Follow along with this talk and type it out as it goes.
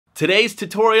Today's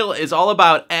tutorial is all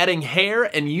about adding hair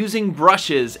and using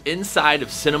brushes inside of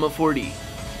Cinema 4D.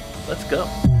 Let's go.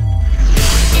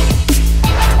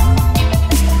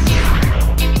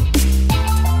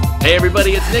 Hey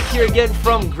everybody, it's Nick here again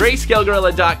from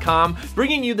Greyscalegorilla.com,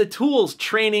 bringing you the tools,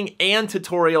 training, and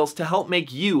tutorials to help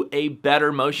make you a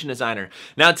better motion designer.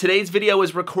 Now today's video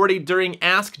is recorded during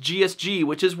Ask GSG,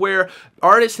 which is where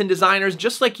artists and designers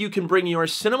just like you can bring your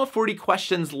Cinema 4D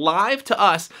questions live to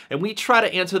us, and we try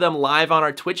to answer them live on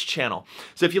our Twitch channel.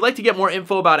 So if you'd like to get more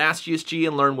info about Ask GSG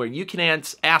and learn where you can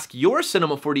ask your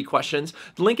Cinema 4D questions,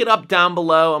 link it up down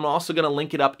below. I'm also going to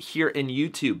link it up here in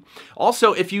YouTube.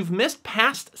 Also, if you've missed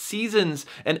past seasons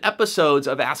and episodes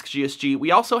of Ask GSG, we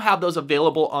also have those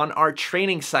available on our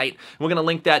training site. We're going to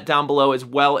link that down below as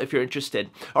well if you're interested.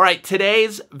 All right,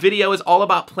 today's video is all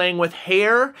about playing with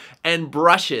hair and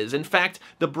brushes. In fact,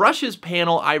 the brushes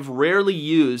panel I've rarely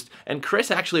used, and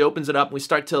Chris actually opens it up and we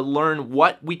start to learn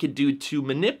what we could do to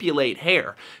manipulate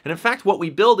hair. And in fact, what we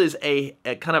build is a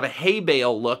kind of a hay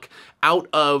bale look out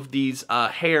of these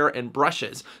hair and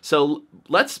brushes. So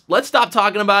let's stop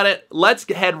talking about it. Let's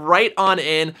head right on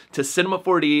in to Cinema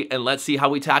 4D and let's see how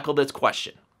we tackle this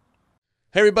question.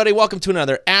 Hey everybody, welcome to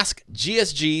another Ask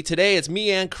GSG. Today it's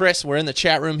me and Chris. We're in the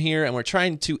chat room here and we're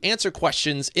trying to answer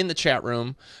questions in the chat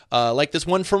room like this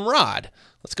one from Rod.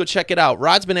 Let's go check it out.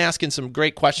 Rod's been asking some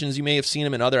great questions. You may have seen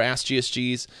him in other Ask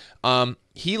GSGs.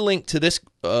 He linked to this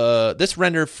this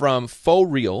render from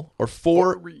FOREAL or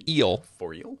FOREAL.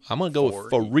 FOREAL? I'm going to go with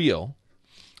FOREAL.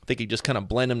 I think he just kind of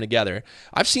blend them together.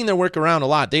 I've seen their work around a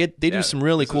lot. They do some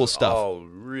really cool stuff. Oh,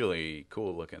 really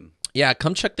cool looking. Yeah,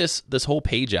 come check this whole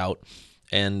page out.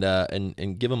 And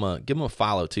give them a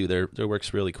follow too. Their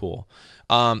work's really cool.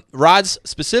 Rod's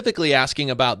specifically asking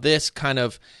about this kind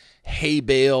of hay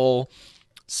bale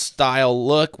style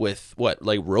look with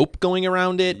like rope going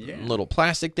around it, little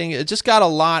plastic thing. It just got a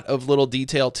lot of little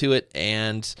detail to it,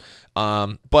 and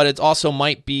but it also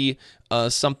might be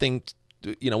something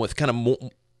with kind of more,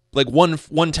 like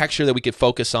one texture that we could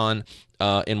focus on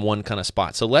in one kind of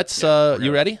spot. So let's.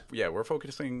 You ready? Yeah, we're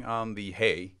focusing on the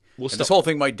hay. This whole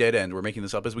thing might dead end. We're making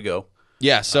this up as we go.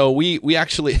 Yeah, so we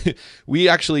actually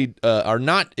are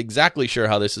not exactly sure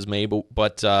how this is made,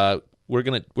 but we're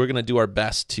gonna do our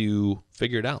best to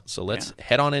figure it out. So let's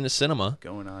head on into Cinema.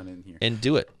 Going on in here and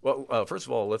do it. Well, first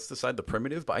of all, let's decide the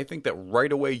primitive. But I think that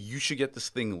right away you should get this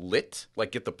thing lit,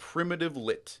 like get the primitive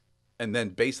lit. And then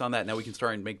based on that, now we can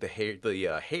start and make the hair.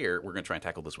 We're going to try and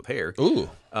tackle this with hair. Ooh.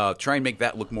 Try and make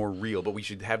that look more real, but we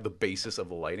should have the basis of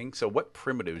the lighting. So what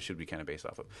primitives should we kind of base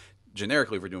off of?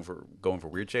 Generically, if we're going for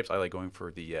weird shapes, I like going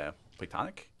for the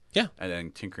platonic. Yeah. And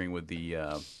then tinkering with the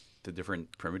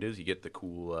different primitives. You get the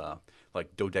cool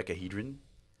like dodecahedron.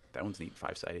 That one's neat,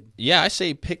 5-sided. Yeah, I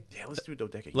say pick. Yeah, let's do a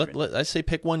dodecahedron. I say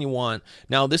pick one you want.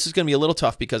 Now this is going to be a little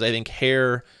tough because I think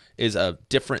hair is a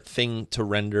different thing to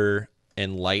render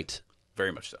and light.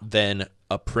 Very much so. Than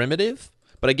a primitive,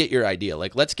 but I get your idea.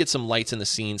 Like, let's get some lights in the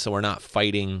scene so we're not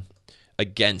fighting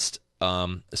against,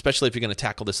 especially if you're going to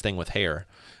tackle this thing with hair.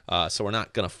 So we're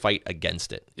not going to fight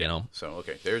against it, you know? So,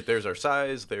 okay, there's our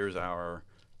size, there's our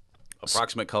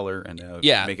approximate color, and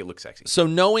make it look sexy. So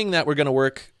knowing that we're going to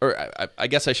work, or I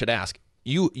guess I should ask,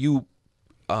 you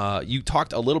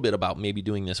talked a little bit about maybe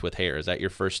doing this with hair. Is that your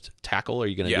first tackle, or are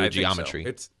you going to do a geometry?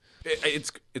 So.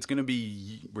 It's going to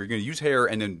be, we're going to use hair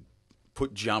and then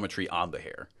put geometry on the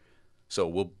hair. So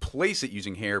we'll place it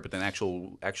using hair, but then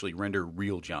actually render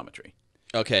real geometry.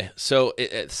 Okay, so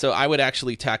I would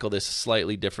actually tackle this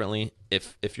slightly differently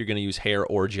if you're going to use hair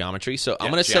or geometry. So I'm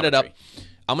going to set it up.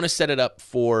 I'm going to set it up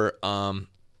for kind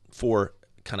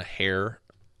of hair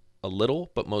a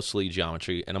little, but mostly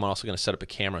geometry. And I'm also going to set up a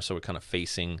camera so we're kind of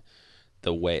facing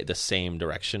the same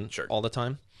direction all the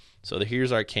time. So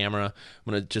here's our camera.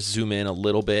 I'm going to just zoom in a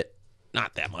little bit,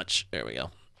 not that much. There we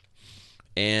go.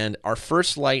 And our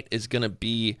first light is going to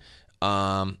be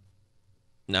now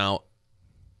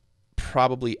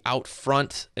probably out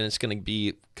front, and it's going to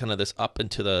be kind of this up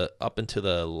into the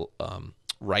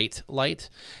right light.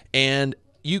 And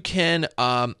you can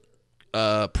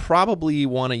probably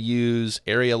want to use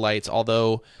area lights,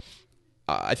 although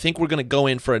I think we're going to go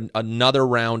in for another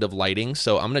round of lighting.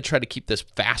 So I'm going to try to keep this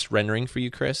fast rendering for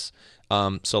you, Chris.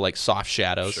 So like soft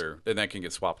shadows. Sure. And that can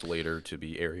get swapped later to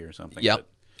be area or something. Yep.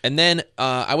 And then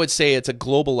I would say it's a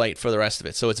global light for the rest of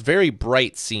it. So it's very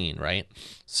bright scene, right?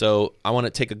 So I want to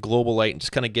take a global light and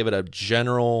just kind of give it a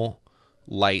general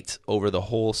light over the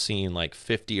whole scene, like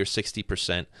 50 or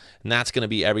 60%. And that's going to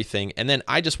be everything. And then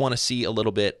I just want to see a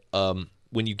little bit,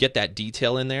 when you get that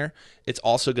detail in there, it's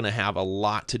also going to have a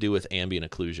lot to do with ambient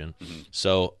occlusion. Mm-hmm.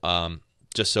 So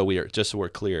just so we're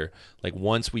clear, like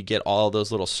once we get all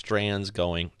those little strands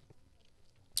going,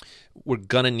 we're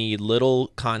going to need little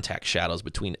contact shadows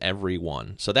between every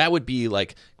one. So that would be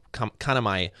like kind of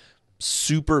my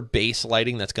super base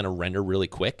lighting that's going to render really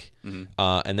quick.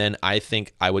 And then I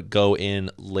think I would go in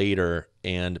later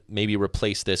and maybe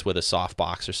replace this with a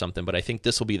softbox or something. But I think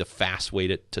this will be the fast way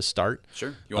to start.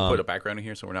 Sure. You want to put a background in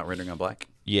here so we're not rendering on black?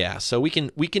 Yeah. So we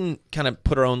can kind of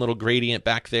put our own little gradient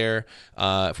back there.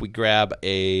 If we grab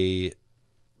a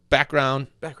background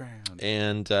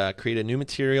and create a new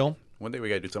material. One day we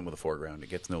got to do something with a foreground. It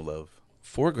gets no love.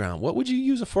 Foreground. What would you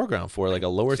use a foreground for? Like a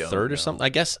lower third or something? I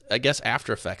guess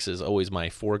After Effects is always my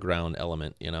foreground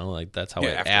element. Like that's how I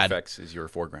add. After Effects is your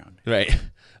foreground. Right.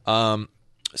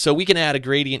 So we can add a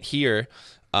gradient here,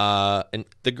 and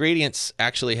the gradients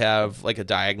actually have like a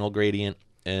diagonal gradient,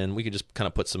 and we can just kind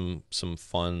of put some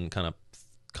fun kind of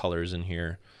colors in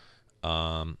here.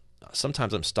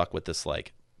 Sometimes I'm stuck with this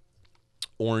like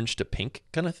orange to pink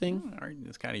kind of thing. All right,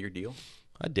 that's kind of your deal.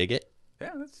 I dig it.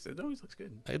 Yeah, it always looks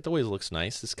good. It always looks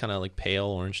nice. This kind of like pale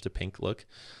orange to pink look.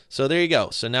 So there you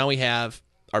go. So now we have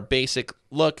our basic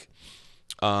look.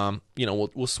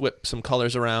 We'll swip some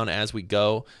colors around as we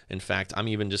go. In fact, I'm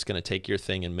even just going to take your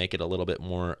thing and make it a little bit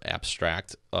more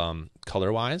abstract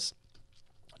color-wise,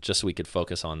 just so we could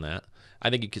focus on that.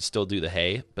 I think you could still do the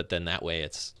hay, but then that way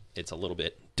it's a little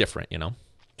bit different,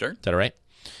 Sure. Is that all right?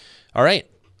 All right.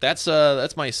 That's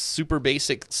my super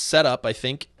basic setup, I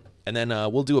think. And then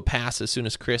we'll do a pass as soon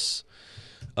as Chris.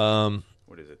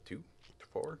 What is it, 2,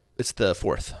 4? It's the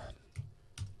 4th.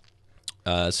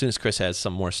 As soon as Chris has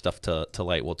some more stuff to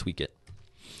light, we'll tweak it.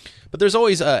 But there's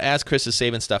always, as Chris is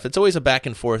saving stuff, it's always a back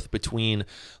and forth between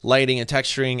lighting and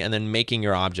texturing and then making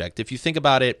your object. If you think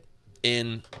about it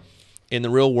in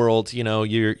the real world,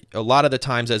 you're a lot of the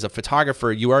times as a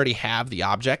photographer, you already have the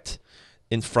object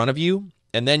in front of you,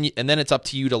 and then it's up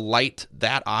to you to light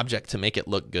that object to make it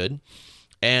look good.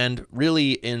 And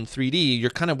really, in 3D,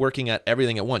 you're kind of working at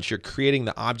everything at once. You're creating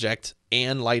the object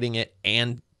and lighting it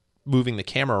and moving the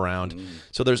camera around.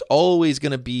 So there's always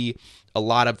going to be a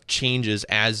lot of changes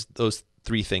as those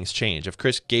three things change. If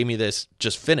Chris gave me this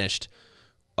just finished,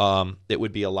 it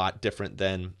would be a lot different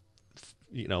than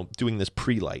doing this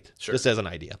pre-light. Sure. Just as an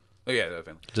idea. Oh, yeah,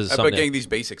 definitely. But getting these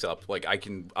basics up, like I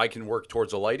can work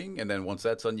towards the lighting, and then once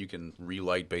that's done, you can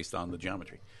relight based on the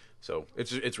geometry. So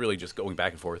it's really just going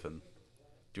back and forth and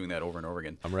doing that over and over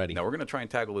again. I'm ready. Now we're going to try and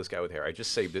tackle this guy with hair. I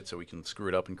just saved it so we can screw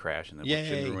it up and crash, and then we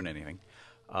shouldn't ruin anything.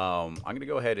 I'm going to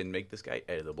go ahead and make this guy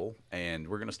editable, and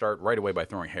we're going to start right away by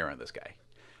throwing hair on this guy.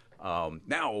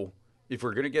 Now, if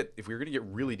we're going to get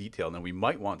really detailed, then we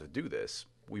might want to do this.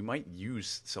 We might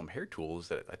use some hair tools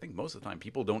that I think most of the time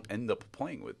people don't end up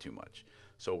playing with too much.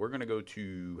 So we're going to go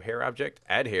to hair object,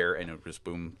 add hair, and it'll just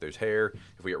boom, there's hair.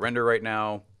 If we hit render right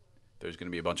now, there's going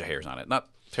to be a bunch of hairs on it. Not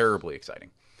terribly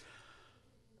exciting.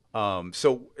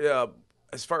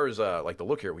 As far as like the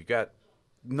look here, we got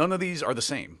none of these are the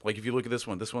same. Like if you look at this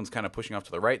one's kind of pushing off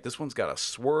to the right. This one's got a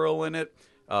swirl in it.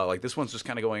 Like this one's just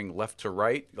kind of going left to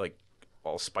right, like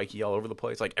all spiky all over the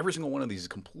place. Like every single one of these is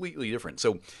completely different.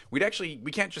 So we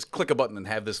can't just click a button and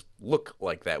have this look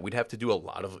like that. We'd have to do a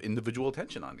lot of individual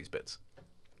attention on these bits.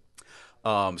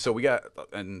 So we got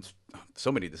and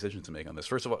so many decisions to make on this.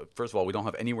 First of all, we don't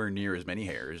have anywhere near as many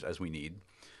hairs as we need.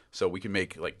 So we can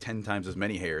make like 10 times as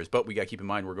many hairs, but we got to keep in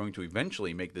mind we're going to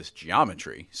eventually make this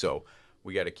geometry. So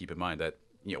we got to keep in mind that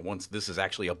once this is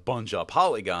actually a bunch of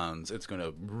polygons, it's going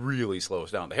to really slow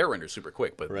us down. The hair renders super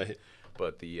quick,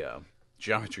 but the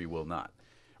geometry will not.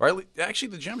 Or actually,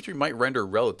 the geometry might render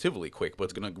relatively quick, but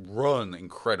it's going to run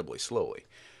incredibly slowly.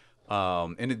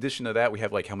 In addition to that, we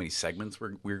have like how many segments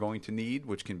we're going to need,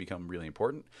 which can become really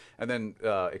important. And then,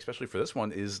 especially for this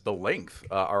one, is the length.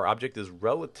 Our object is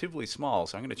relatively small,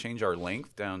 so I'm going to change our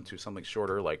length down to something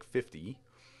shorter, like 50.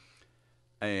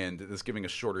 And this giving us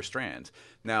shorter strands.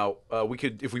 Now, we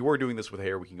could, if we were doing this with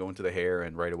hair, we can go into the hair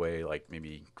and right away, like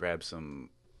maybe grab some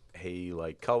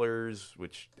hay-like colors,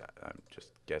 which I'm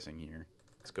just guessing here.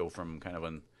 Let's go from kind of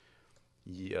an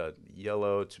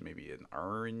yellow to maybe an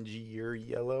orangier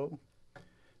yellow,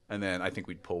 and then I think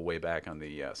we'd pull way back on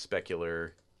the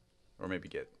specular, or maybe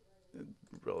get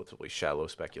relatively shallow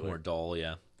specular, more dull,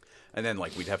 yeah. And then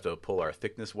like we'd have to pull our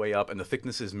thickness way up, and the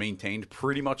thickness is maintained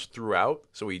pretty much throughout.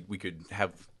 So we could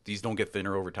have these don't get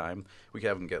thinner over time. We could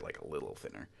have them get like a little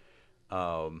thinner,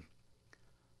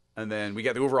 and then we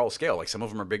got the overall scale. Like some of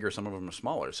them are bigger, some of them are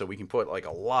smaller. So we can put like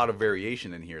a lot of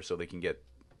variation in here, so they can get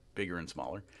bigger and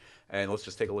smaller. And let's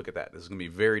just take a look at that. This is going to be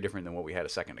very different than what we had a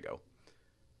second ago.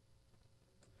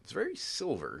 It's very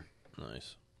silver.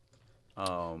 Nice.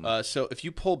 So if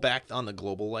you pull back on the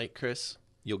global light, Chris,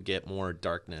 you'll get more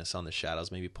darkness on the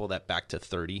shadows. Maybe pull that back to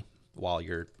 30 while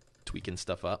you're tweaking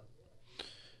stuff up.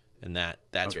 and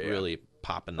that's really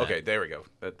popping that. Okay, there we go.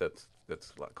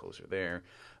 That's a lot closer there.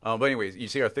 But anyways, you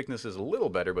see our thickness is a little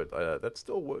better, but that's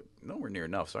still nowhere near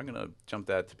enough. So I'm going to jump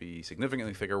that to be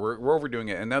significantly thicker. We're overdoing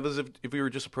it. And now this is if we were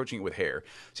just approaching it with hair.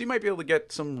 So you might be able to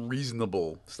get some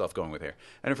reasonable stuff going with hair.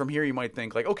 And from here you might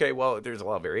think like, okay, well, there's a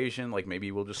lot of variation. Like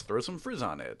maybe we'll just throw some frizz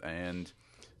on it. And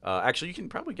actually you can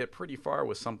probably get pretty far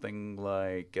with something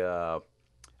like, I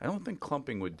don't think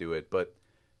clumping would do it, but...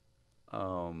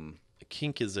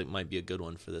 Kink might be a good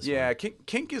one for this. Yeah, one.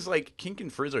 kink is like kink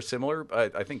and frizz are similar.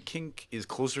 I think kink is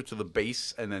closer to the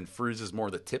base, and then frizz is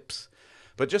more the tips.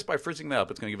 But just by frizzing that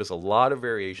up, it's going to give us a lot of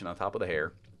variation on top of the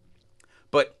hair.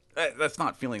 But that's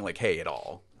not feeling like hay at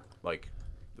all. Like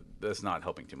that's not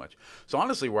helping too much. So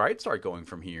honestly, where I'd start going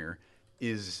from here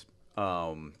is,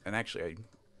 and actually,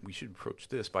 we should approach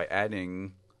this by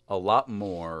adding a lot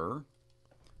more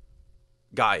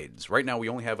guides. Right now we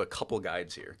only have a couple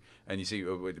guides here, and you see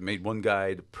we made one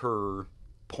guide per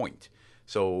point.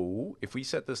 So if we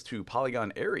set this to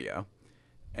polygon area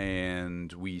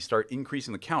and we start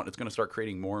increasing the count, it's going to start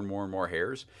creating more and more and more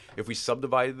hairs. If we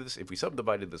subdivided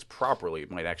this properly,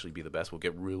 it might actually be the best. We'll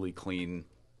get really clean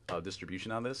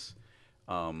distribution on this.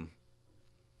 So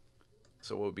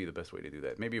what would be the best way to do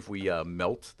that? Maybe if we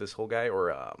melt this whole guy,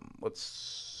 or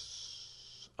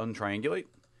let's untriangulate,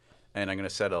 and I'm going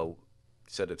to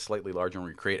set it slightly larger and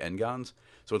we create n-gons.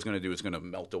 So what it's going to do is going to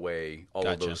melt away all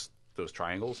of those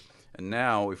triangles. And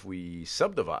now if we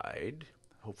subdivide,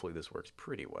 hopefully this works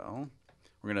pretty well.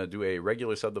 We're going to do a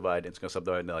regular subdivide. It's going to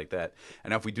subdivide like that.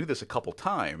 And now if we do this a couple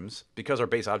times, because our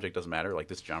base object doesn't matter, like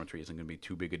this geometry isn't going to be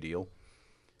too big a deal.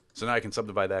 So now I can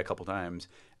subdivide that a couple times,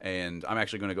 and I'm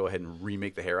actually going to go ahead and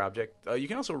remake the hair object. You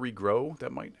can also regrow.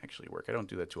 That might actually work. I don't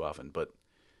do that too often, but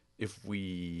if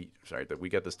we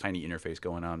got this tiny interface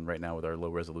going on right now with our low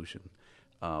resolution.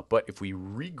 But if we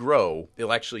regrow,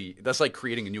 that's like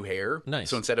creating a new hair. Nice.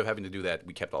 So instead of having to do that,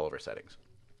 we kept all of our settings.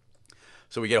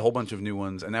 So we get a whole bunch of new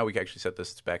ones, and now we can actually set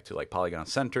this back to like polygon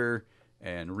center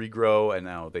and regrow, and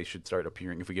now they should start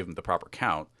appearing if we give them the proper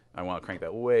count. I want to crank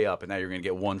that way up, and now you're going to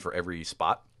get one for every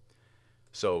spot.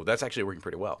 So that's actually working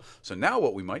pretty well. So now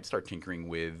what we might start tinkering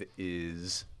with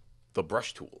is the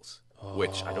brush tools.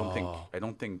 Which I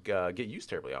don't think get used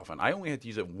terribly often. I only had to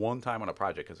use it one time on a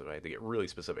project because I had to get really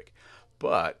specific.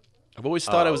 But I've always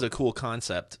thought it was a cool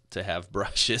concept to have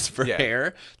brushes for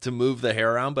hair to move the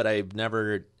hair around, but I've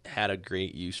never had a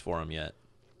great use for them yet.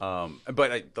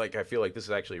 But I feel like this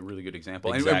is actually a really good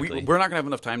example. Exactly. And we're not going to have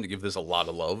enough time to give this a lot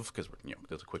of love because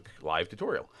there's a quick live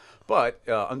tutorial. But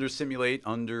under Simulate,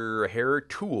 under Hair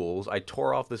Tools, I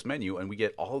tore off this menu and we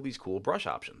get all of these cool brush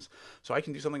options. So I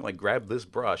can do something like grab this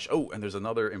brush. Oh, and there's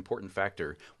another important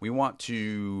factor. We want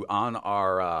to, on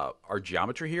our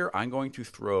geometry here, I'm going to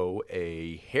throw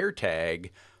a hair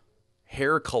tag,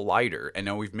 hair collider. And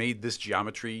now we've made this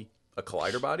geometry a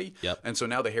collider body. Yep. And so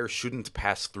now the hair shouldn't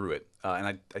pass through it.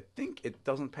 And I think it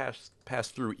doesn't pass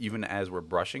through even as we're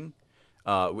brushing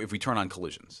if we turn on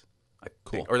collisions.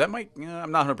 Cool. Or that might,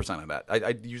 I'm not 100% on that.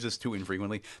 I use this too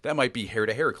infrequently. That might be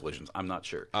hair-to-hair collisions. I'm not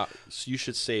sure. So you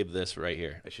should save this right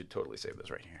here. I should totally save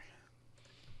this right here.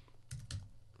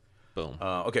 Boom.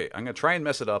 Okay, I'm going to try and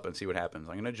mess it up and see what happens.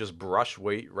 I'm going to just brush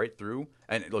right through.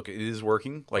 And look, it is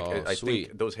working. Like I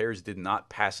think those hairs did not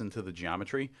pass into the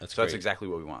geometry. That's exactly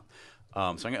what we want. So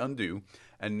I'm going to undo.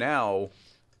 And now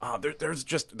there's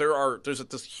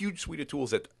this huge suite of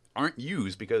tools that aren't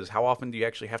used because how often do you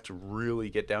actually have to really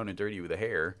get down and dirty with the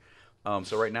hair?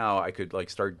 So right now I could like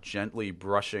start gently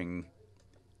brushing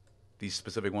these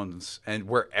specific ones, and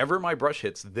wherever my brush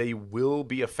hits, they will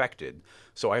be affected.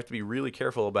 So I have to be really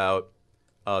careful about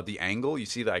the angle. You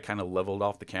see that I kind of leveled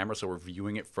off the camera, so we're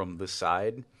viewing it from this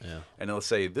side. Yeah. And let's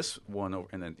say this one,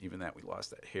 and then even that we lost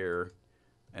that hair.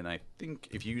 And I think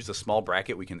if you use a small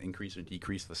bracket, we can increase or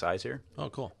decrease the size here.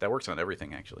 Oh, cool. That works on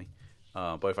everything, actually.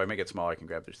 But if I make it smaller, I can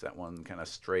grab just that one kind of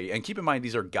straight. And keep in mind,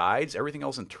 these are guides. Everything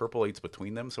else interpolates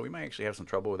between them, so we might actually have some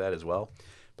trouble with that as well.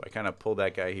 But I kind of pull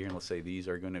that guy here, and let's say these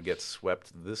are going to get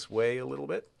swept this way a little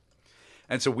bit.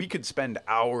 And so we could spend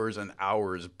hours and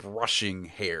hours brushing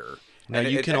hair. Now,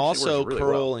 and you can also really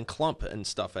curl and clump and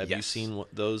stuff. Have you Yes. seen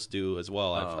what those do as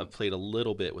well? I've played a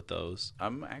little bit with those.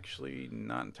 I'm actually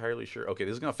not entirely sure. Okay,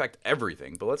 this is going to affect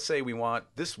everything, but let's say we want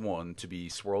this one to be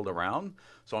swirled around.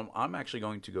 So I'm actually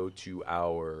going to go to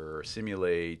our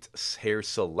Simulate Hair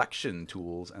Selection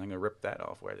tools, and I'm going to rip that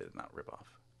off. Where I did not rip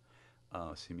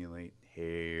off. Simulate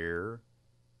Hair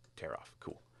Tear Off.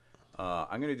 Cool.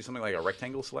 I'm going to do something like a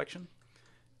rectangle selection.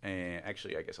 And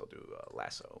actually, I guess I'll do a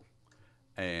lasso.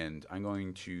 And I'm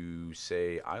going to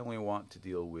say I only want to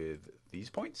deal with these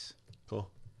points. Cool.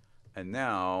 And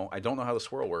now I don't know how the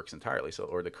swirl works entirely,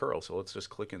 or the curl. So let's just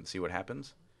click and see what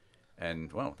happens.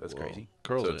 And wow, that's crazy.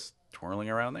 Curls so it's twirling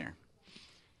around there.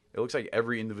 It looks like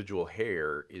every individual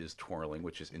hair is twirling,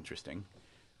 which is interesting.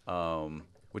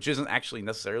 Which isn't actually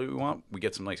necessarily what we want. We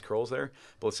get some nice curls there,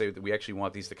 but let's say that we actually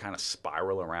want these to kind of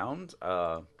spiral around.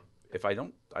 If I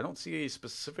don't see a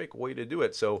specific way to do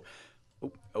it. So,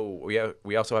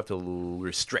 we also have to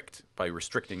restrict. By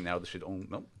restricting now, this should only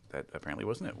that apparently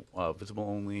wasn't it. Visible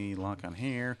only, lock on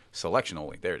hair, selection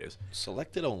only. There it is.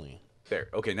 Selected only. There.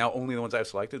 Okay, now only the ones I've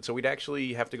selected. So we'd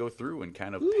actually have to go through and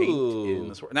kind of paint in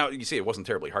the swirl. Now you see, it wasn't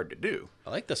terribly hard to do.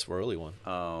 I like the swirly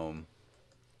one.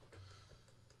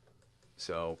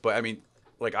 So, but I mean,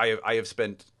 like I have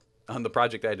spent on the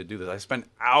project I had to do this. I spent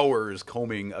hours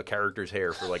combing a character's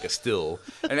hair for like a still,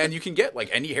 and then you can get like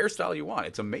any hairstyle you want.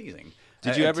 It's amazing.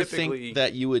 Did you ever think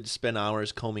that you would spend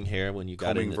hours combing hair when you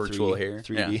got into virtual hair?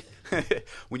 3D? Yeah.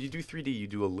 When you do 3D, you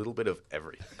do a little bit of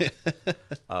everything.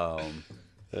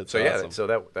 That's so awesome. yeah, so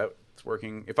that's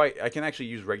working. If I can actually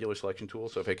use regular selection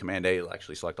tools, so if I hit Command A, it'll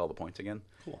actually select all the points again.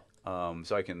 Cool.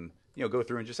 So I can go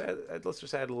through and just let's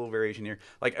just add a little variation here.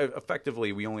 Like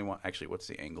effectively, we only want what's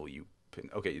the angle you pin?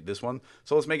 Okay, this one.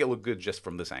 So let's make it look good just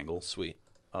from this angle. Sweet.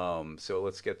 So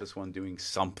let's get this one doing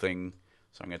something.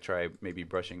 So I'm gonna try maybe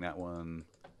brushing that one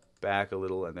back a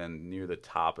little, and then near the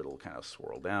top it'll kind of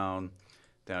swirl down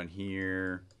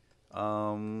here.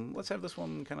 Let's have this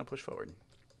one kind of push forward.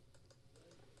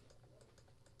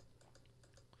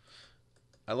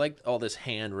 I like all this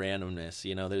hand randomness.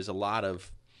 There's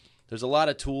a lot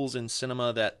of tools in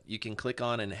cinema that you can click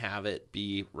on and have it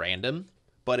be random,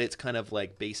 but it's kind of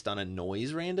like based on a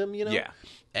noise random, Yeah.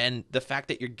 And the fact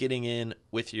that you're getting in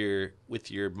with your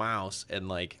mouse and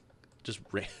like just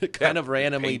kind of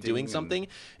randomly doing something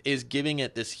is giving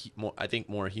it this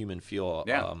more human feel.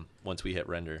 Yeah. Once we hit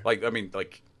render. I don't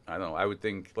know. I would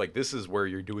think like this is where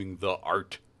you're doing the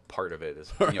art part of it.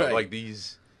 Is Right. like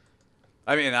these.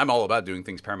 I mean, I'm all about doing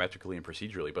things parametrically and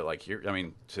procedurally, but like here, I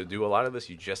mean, to do a lot of this,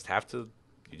 you just have to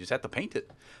paint it.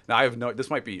 Now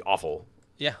this might be awful.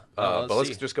 Yeah. But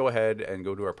let's just go ahead and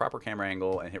go to our proper camera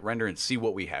angle and hit render and see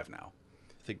what we have now.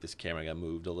 I think this camera got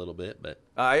moved a little bit, but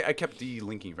I kept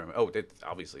delinking from it. Oh, it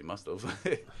obviously must have.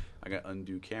 I got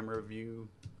undo camera view.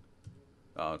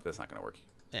 Oh, that's not gonna work.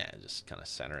 yeah, just kind of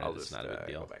center it. It's not a big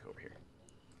deal. Go back over here.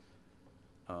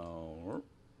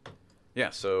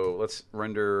 Yeah, so let's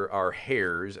render our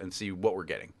hairs and see what we're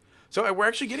getting. So we're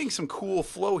actually getting some cool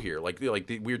flow here.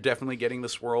 We're definitely getting the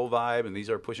swirl vibe, and these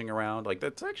are pushing around. Like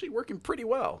that's actually working pretty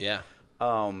well. Yeah.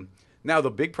 Now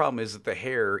the big problem is that the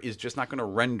hair is just not going to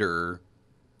render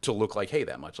to look like hay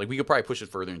that much. Like we could probably push it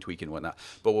further and tweak and whatnot.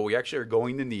 But what we actually are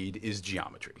going to need is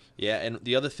geometry. Yeah, and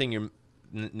the other thing you're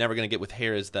never going to get with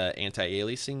hair is the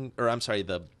anti-aliasing, or I'm sorry,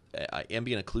 the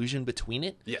ambient occlusion between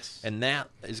it. Yes. And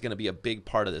that is going to be a big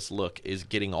part of this look, is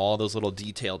getting all those little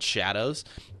detailed shadows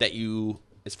that you,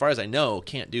 as far as I know,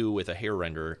 can't do with a hair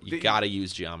renderer. You got to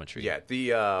use geometry. Yeah,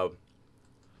 the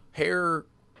hair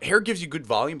gives you good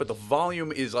volume, but the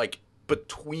volume is like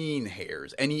between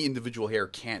hairs. Any individual hair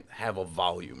can't have a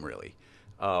volume, really.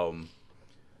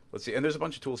 Let's see. And there's a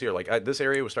bunch of tools here. Like this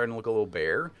area was starting to look a little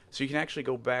bare. So you can actually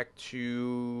go back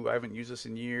to, I haven't used this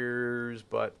in years,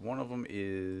 but one of them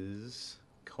is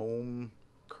comb,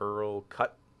 curl,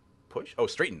 cut, push. Oh,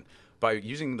 straighten. By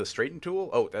using the straighten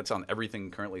tool, that's on everything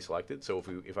currently selected. So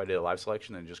if I did a live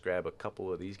selection and just grab a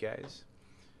couple of these guys,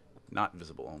 not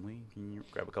visible only,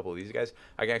 grab a couple of these guys,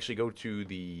 I can actually go to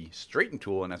the straighten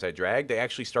tool, and as I drag, they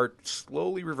actually start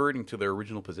slowly reverting to their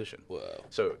original position. Whoa.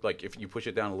 So like if you push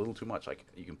it down a little too much, like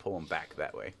you can pull them back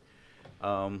that way.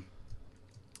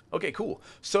 Okay, cool.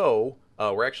 So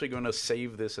we're actually going to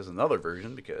save this as another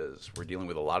version because we're dealing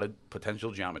with a lot of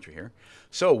potential geometry here.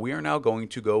 So we are now going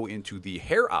to go into the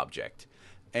hair object,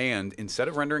 and instead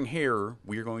of rendering hair,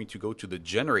 we are going to go to the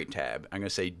generate tab. I'm going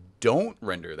to say don't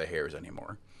render the hairs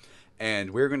anymore.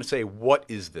 And we're going to say, what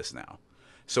is this now?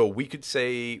 So we could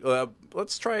say,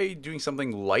 let's try doing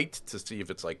something light to see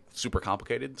if it's like super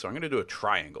complicated. So I'm going to do a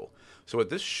triangle. So what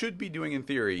this should be doing in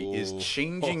theory is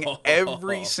changing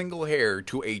every single hair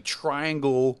to a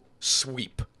triangle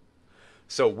sweep.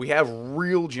 So we have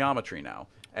real geometry now.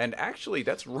 And actually,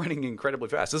 that's running incredibly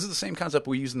fast. This is the same concept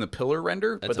we use in the pillar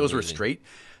render, but those were straight.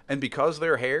 And because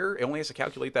they're hair, it only has to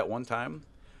calculate that one time.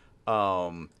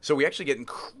 So we actually get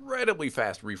incredibly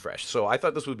fast refresh. So I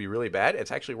thought this would be really bad.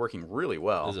 It's actually working really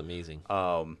well. This is amazing.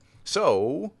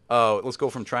 So let's go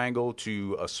from triangle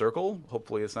to a circle.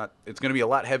 Hopefully it's not, it's going to be a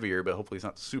lot heavier, but hopefully it's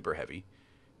not super heavy.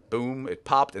 Boom, it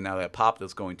popped, and now that popped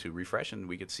is going to refresh, and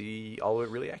we could see all of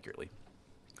it really accurately.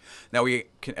 Now we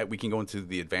can go into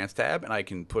the advanced tab, and I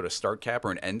can put a start cap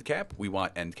or an end cap. We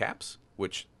want end caps,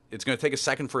 which it's going to take a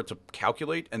second for it to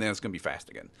calculate, and then it's going to be fast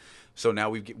again. So now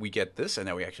we get this, and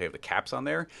now we actually have the caps on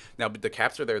there. Now the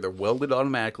caps are there; they're welded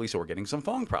automatically, so we're getting some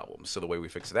Fong problems. So the way we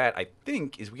fix that, I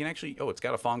think, is we can actually it's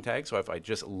got a Fong tag. So if I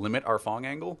just limit our Fong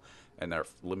angle, and our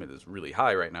limit is really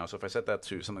high right now, so if I set that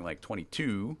to something like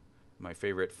 22, my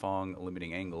favorite Fong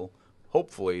limiting angle,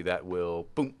 hopefully that will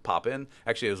boom pop in.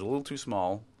 Actually, it was a little too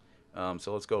small.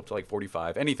 So let's go up to like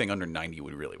 45. Anything under 90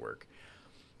 would really work.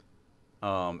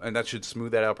 And that should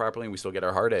smooth that out properly, and we still get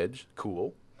our hard edge.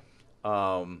 Cool.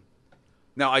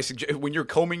 Now, I suggest when you're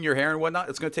combing your hair and whatnot,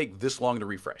 it's going to take this long to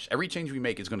refresh. Every change we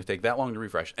make is going to take that long to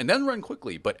refresh, and then run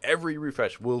quickly, but every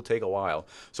refresh will take a while.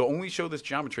 So only show this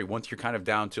geometry once you're kind of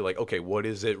down to like, okay, what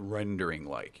is it rendering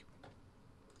like?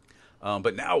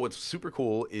 But now what's super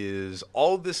cool is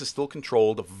all of this is still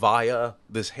controlled via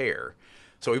this hair.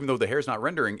 So even though the hair's not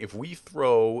rendering, if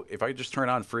I just turn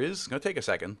on frizz, it's going to take a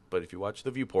second, but if you watch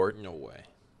the viewport... No way.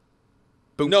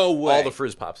 Boom, no way. All the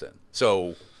frizz pops in.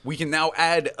 So we can now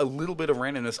add a little bit of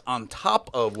randomness on top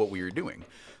of what we were doing.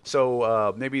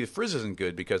 So maybe the frizz isn't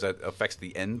good because that affects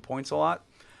the end points a lot.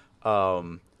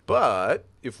 But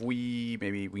if we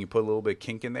can put a little bit of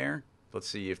kink in there. Let's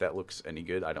see if that looks any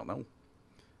good. I don't know.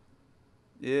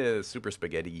 Yeah, super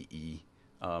spaghetti-y.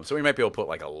 So we might be able to put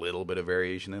like a little bit of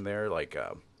variation in there. Like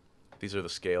these are the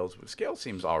scales. The scale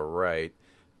seems all right.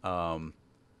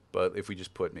 But if we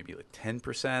just put maybe like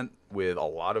 10% with a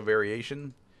lot of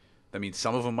variation, that means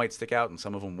some of them might stick out and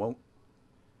some of them won't.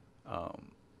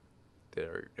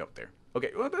 There. Okay,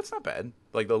 well, that's not bad.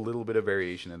 Like a little bit of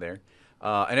variation in there.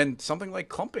 And then something like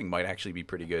clumping might actually be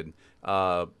pretty good.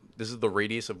 This is the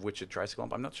radius of which it tries to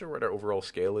clump. I'm not sure what our overall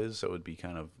scale is, so it would be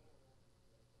kind of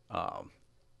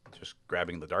just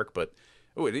grabbing the dark. But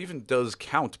it even does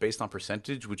count based on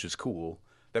percentage, which is cool.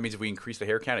 That means if we increase the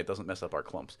hair count, it doesn't mess up our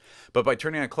clumps. But by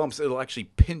turning on clumps, it'll actually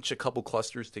pinch a couple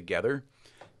clusters together.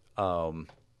 And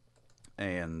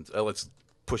let's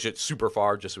push it super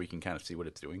far just so we can kind of see what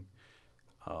it's doing.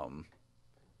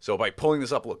 So by pulling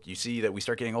this up, look, you see that we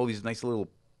start getting all these nice little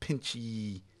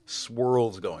pinchy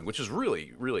swirls going, which is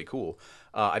really, really cool.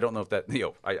 I don't know if that,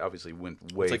 I obviously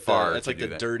went way far. It's like the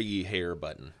dirty hair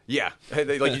button. Yeah,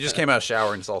 like you just came out of the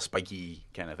shower and it's all spiky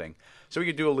kind of thing. So we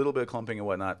could do a little bit of clumping and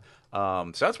whatnot.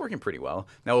 So that's working pretty well.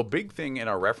 Now a big thing in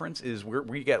our reference is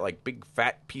we get like big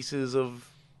fat pieces of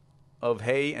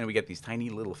hay, and we get these tiny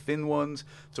little thin ones.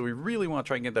 So we really want to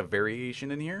try and get that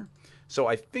variation in here. So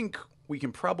I think we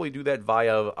can probably do that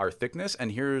via our thickness,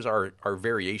 and here's our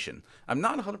variation. I'm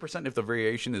not 100% if the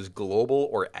variation is global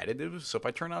or additive, so if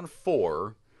I turn on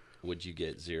 4... Would you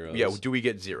get zeros? Yeah, do we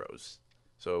get zeros?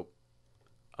 So,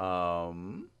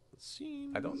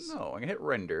 seems... I don't know. I'm going to hit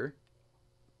render.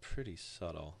 Pretty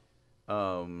subtle.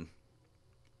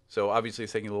 So obviously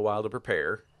it's taking a little while to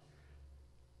prepare.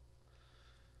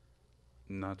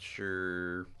 Not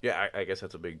sure. Yeah, I guess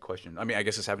that's a big question. I mean, I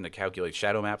guess it's having to calculate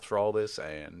shadow maps for all this,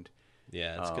 and...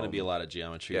 Yeah, it's going to be a lot of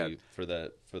geometry for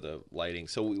the lighting.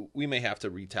 So we may have to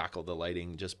retackle the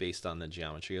lighting just based on the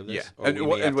geometry of this. Yeah. Or we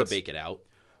may have to bake it out.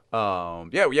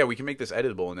 Yeah, we can make this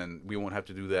editable, and then we won't have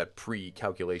to do that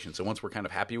pre-calculation. So once we're kind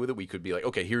of happy with it, we could be like,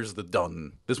 okay, here's the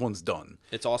done. This one's done.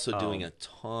 It's also doing a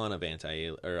ton of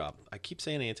I keep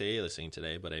saying anti-aliasing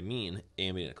today, but I mean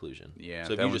ambient occlusion. Yeah,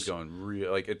 so that one's going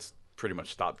real, like it's pretty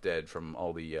much stopped dead from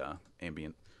all the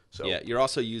ambient. So yeah, you're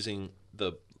also using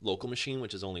the local machine,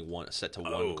 which is only set to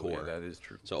one core. Yeah, that is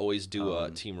true. So always do a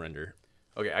team render.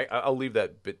 Okay, I'll leave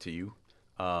that bit to you.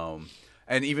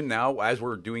 And even now, as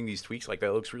we're doing these tweaks, like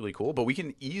that looks really cool. But we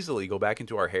can easily go back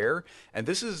into our hair, and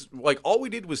this is like all we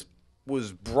did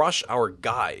was brush our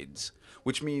guides,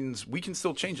 which means we can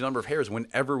still change the number of hairs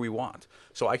whenever we want.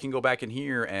 So I can go back in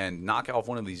here and knock off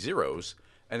one of these zeros,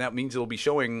 and that means it'll be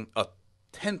showing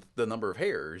 1/10 the number of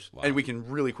hairs, and we can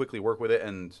really quickly work with it.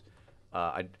 And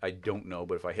I don't know,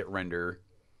 but if I hit render,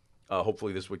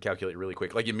 hopefully this would calculate really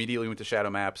quick. Like immediately went to shadow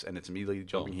maps, and it's immediately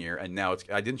jumping here. And now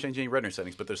I didn't change any render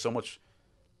settings, but there's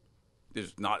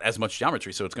not as much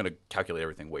geometry, so it's going to calculate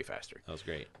everything way faster. That was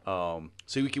great. So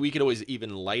we could always even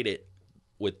light it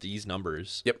with these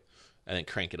numbers. Yep. And then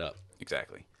crank it up.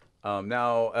 Exactly.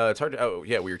 Now it's hard to. Oh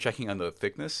yeah, we were checking on the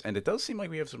thickness, and it does seem like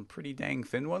we have some pretty dang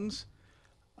thin ones.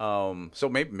 So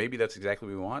maybe that's exactly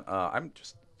what we want. I'm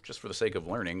just for the sake of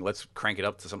learning, let's crank it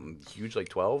up to something huge like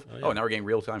 12. Oh, yeah. Now we're getting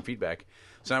real-time feedback.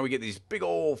 So now we get these big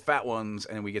old fat ones,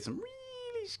 and we get some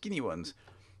really skinny ones.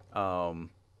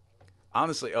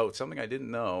 Honestly, something I didn't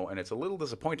know, and it's a little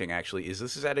disappointing actually, is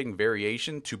this is adding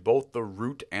variation to both the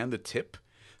root and the tip.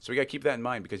 So we got to keep that in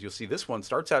mind, because you'll see this one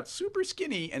starts out super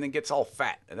skinny and then gets all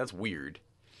fat, and that's weird.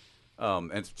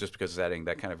 And it's just because it's adding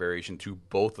that kind of variation to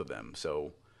both of them.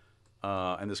 So,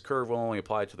 and this curve will only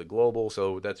apply to the global,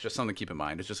 so that's just something to keep in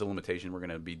mind. It's just a limitation we're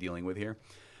going to be dealing with here.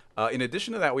 In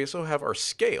addition to that, we also have our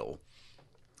scale.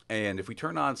 And if we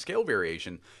turn on scale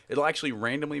variation, it'll actually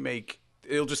randomly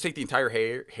it'll just take the entire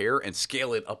hair and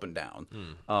scale it up and down.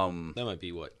 That might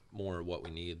be what we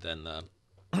need than the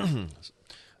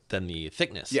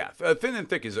thickness. Yeah, thin and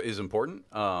thick is important,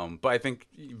 but I think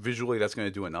visually that's going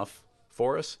to do enough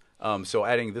for us. So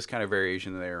adding this kind of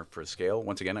variation there for scale,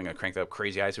 once again, I'm going to crank that up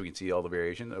crazy high so we can see all the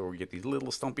variation. Or we get these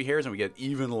little stumpy hairs, and we get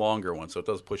even longer ones, so it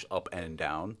does push up and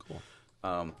down. Cool.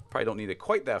 Probably don't need it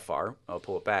quite that far. I'll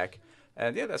pull it back.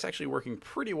 And yeah, that's actually working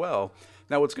pretty well.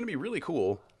 Now, what's going to be really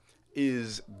cool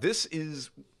is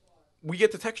we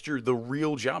get to texture the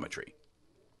real geometry.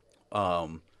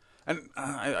 And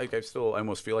I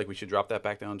almost feel like we should drop that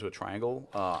back down to a triangle.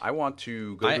 I want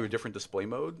to go to a different display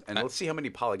mode, and let's see how many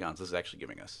polygons this is actually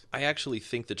giving us. I actually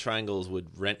think the triangles would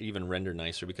even render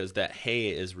nicer because that hay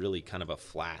is really kind of a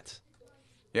flat.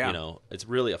 Yeah. You know, it's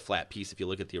really a flat piece if you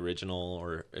look at the original,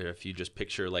 or if you just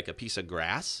picture like a piece of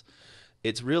grass.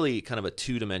 It's really kind of a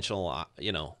two-dimensional,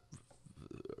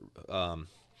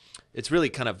 it's really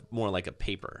kind of more like a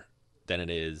paper than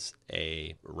it is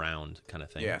a round kind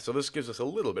of thing. Yeah, so this gives us a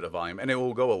little bit of volume, and it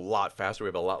will go a lot faster. We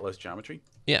have a lot less geometry.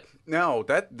 Yeah. Now,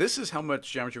 this is how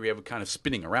much geometry we have kind of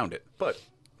spinning around it. But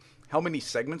how many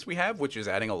segments we have, which is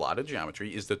adding a lot of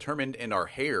geometry, is determined in our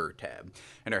hair tab.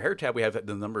 In our hair tab, we have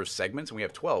the number of segments, and we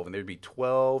have 12, and there'd be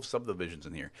 12 subdivisions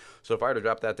in here. So if I were to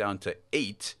drop that down to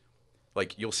 8...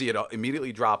 like, you'll see it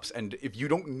immediately drops, and if you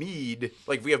don't need,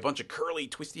 like, if we have a bunch of curly,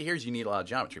 twisty hairs, you need a lot of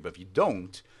geometry. But if you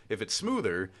don't, if it's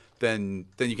smoother, then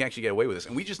you can actually get away with this.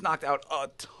 And we just knocked out a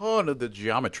ton of the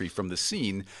geometry from the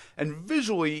scene, and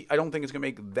visually, I don't think it's going to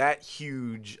make that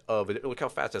huge of it. Look how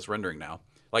fast that's rendering now.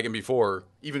 Like, and before,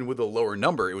 even with a lower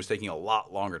number, it was taking a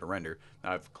lot longer to render.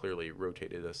 Now, I've clearly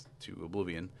rotated us to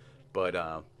oblivion,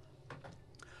 but...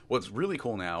 what's really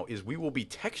cool now is we will be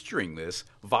texturing this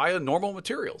via normal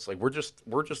materials. Like we're just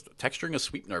texturing a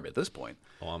sweetener at this point.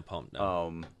 Oh, I'm pumped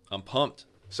now. I'm pumped.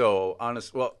 So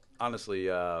honestly,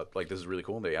 like this is really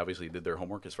cool. They obviously did their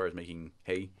homework as far as making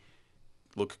hay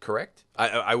look correct.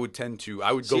 I would go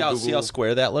Google. See how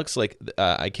square that looks? Like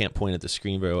I can't point at the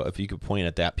screen very well. If you could point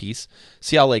at that piece,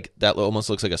 see how like that almost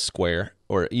looks like a square,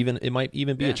 or even it might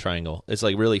even be a triangle. It's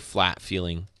like really flat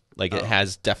feeling. Like it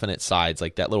has definite sides,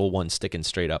 like that little one sticking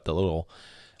straight up, the little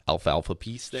alfalfa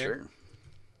piece there.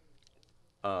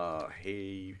 Sure.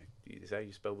 Hay, is that how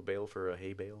you spell the bale for a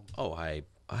hay bale? Oh, I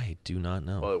do not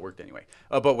know. Well, it worked anyway.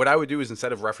 But what I would do is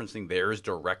instead of referencing theirs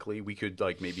directly, we could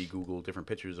like maybe Google different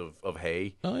pictures of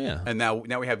hay. Oh yeah. And now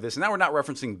we have this. And now we're not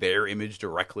referencing their image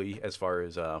directly as far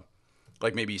as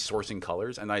like maybe sourcing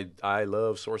colors. And I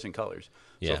love sourcing colors.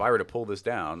 So if I were to pull this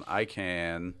down, I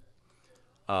can.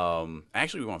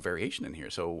 Actually, we want variation in here.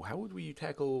 So how would we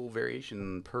tackle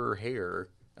variation per hair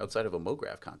outside of a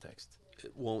MoGraph context?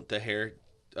 Won't the hair?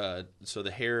 So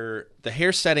the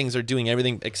hair settings are doing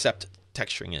everything except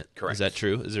texturing it. Correct. Is that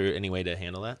true? Is there any way to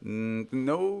handle that?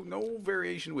 No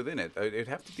variation within it. It'd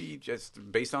have to be just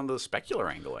based on the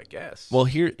specular angle, I guess. Well,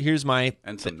 here's my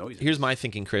and some noises. Here's my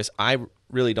thinking, Chris. I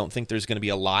really don't think there's going to be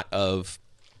a lot of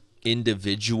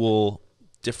individual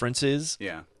differences.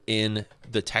 Yeah. In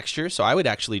the texture, so I would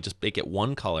actually just make it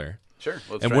one color. Sure.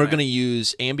 And we're going to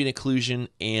use ambient occlusion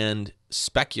and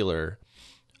specular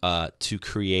to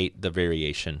create the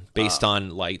variation based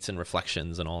on lights and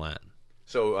reflections and all that.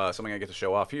 So something I get to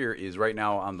show off here is right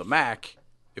now on the Mac,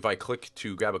 if I click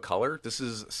to grab a color, this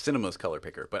is Cinema's color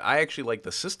picker, but I actually like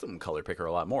the system color picker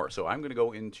a lot more. So I'm going to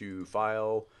go into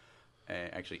File,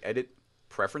 actually Edit,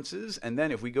 Preferences, and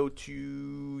then if we go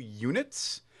to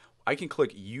Units, I can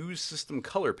click Use System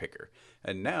Color Picker.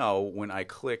 And now when I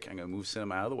click, I'm going to move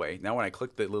Cinema out of the way. Now when I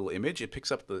click the little image, it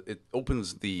picks up it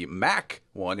opens the Mac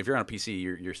one. If you're on a PC,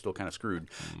 you're still kind of screwed.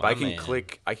 But I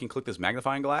can click this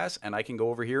magnifying glass, and I can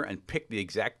go over here and pick the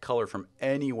exact color from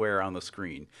anywhere on the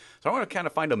screen. So I want to kind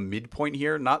of find a midpoint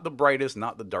here, not the brightest,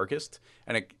 not the darkest.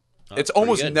 And it's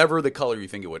almost never the color you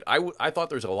think it would. I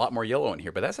thought there's a lot more yellow in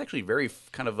here, but that's actually very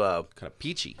kind of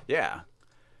peachy. Yeah.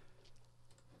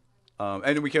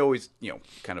 And we can always,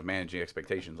 kind of manage the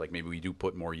expectations. Like maybe we do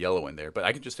put more yellow in there. But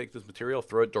I can just take this material,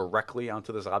 throw it directly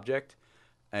onto this object,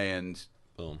 and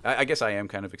boom. I guess I am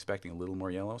kind of expecting a little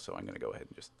more yellow, so I'm going to go ahead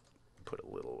and just put a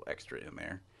little extra in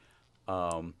there.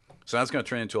 So that's going to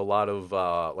turn into a lot of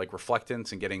like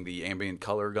reflectance and getting the ambient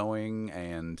color going,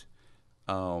 and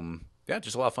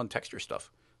just a lot of fun texture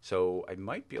stuff. So I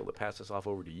might be able to pass this off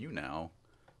over to you now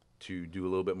to do a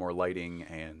little bit more lighting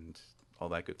and all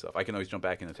that good stuff. I can always jump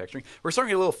back into texturing. We're starting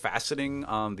to get a little faceting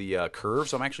on the curve,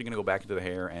 so I'm actually going to go back into the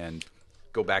hair and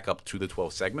go back up to the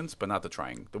 12 segments, but not the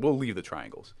triangle. We'll leave the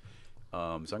triangles. So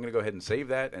I'm going to go ahead and save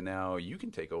that, and now you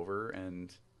can take over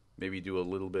and maybe do a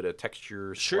little bit of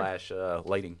texture slash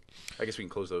lighting. I guess we can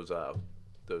close those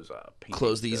paintings,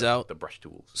 close these out. The brush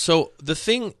tools. So the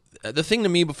thing to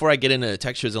me before I get into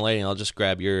textures and lighting, I'll just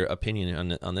grab your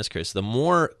opinion on this, Chris. The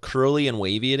more curly and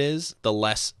wavy it is, the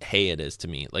less hay it is to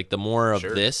me. Like the more of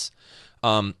this.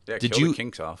 Yeah, did kill you the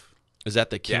kinks off? Is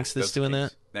that the kinks that's doing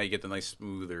that? Now you get the nice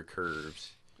smoother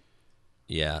curves.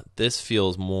 Yeah, this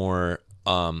feels more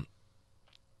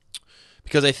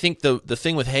because I think the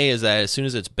thing with hay is that as soon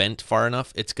as it's bent far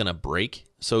enough, it's gonna break.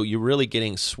 So you're really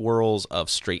getting swirls of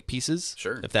straight pieces.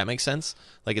 Sure. If that makes sense.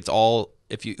 Like it's all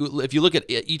if you look at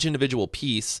each individual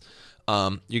piece,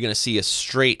 you're gonna see a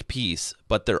straight piece,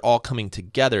 but they're all coming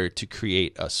together to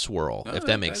create a swirl. If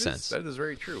that makes sense. That is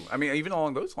very true. I mean, even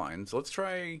along those lines, let's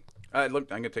try.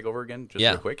 Look, I'm going to take over again just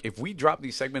real quick. If we drop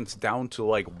these segments down to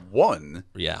like 1,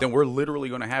 then we're literally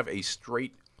going to have a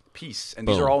straight piece. And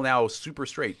these are all now super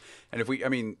straight. And if we, I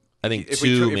think if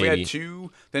 2 if maybe. we had 2,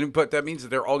 then but that means that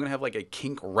they're all going to have like a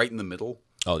kink right in the middle.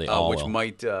 Oh, they all which will.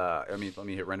 might. Let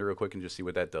me hit render real quick and just see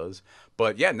what that does.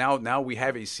 But yeah, now we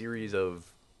have a series of.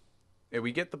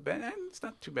 We get the bend. It's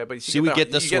not too bad, but we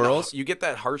get the swirls. You get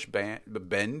that harsh the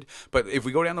bend. But if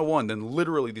we go down to 1, then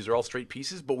literally these are all straight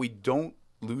pieces. But we don't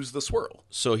lose the swirl.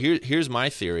 So here's my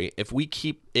theory. If we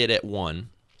keep it at 1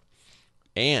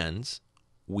 and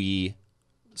we,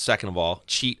 second of all,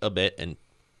 cheat a bit and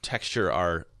texture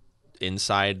our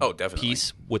inside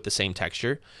piece with the same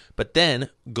texture, but then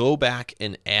go back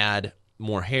and add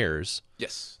more hairs.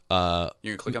 Yes. You're going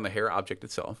to click on the hair object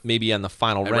itself. Maybe on the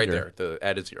final render. Right there, the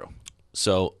added 0.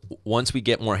 So once we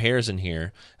get more hairs in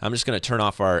here, I'm just going to turn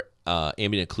off our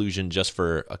ambient occlusion just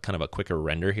for a kind of a quicker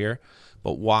render here.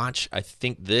 But watch, I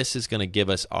think this is going to give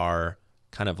us our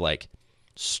kind of like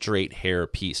straight hair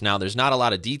piece. Now, there's not a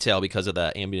lot of detail because of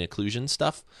the ambient occlusion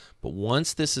stuff, but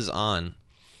once this is on,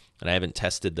 and I haven't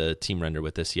tested the team render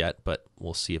with this yet, but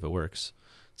we'll see if it works.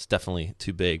 It's definitely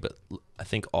too big, but I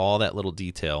think all that little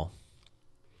detail,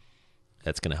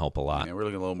 that's going to help a lot. Yeah, we're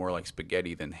looking a little more like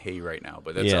spaghetti than hay right now,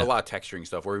 but that's a lot of texturing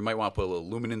stuff where we might want to put a little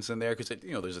luminance in there because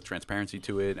there's a transparency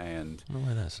to it. And I don't know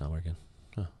why that's not working.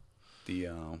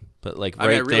 But like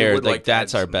really there, like like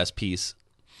that's our best piece.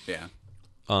 Yeah.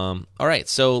 All right,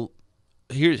 so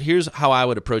here's how I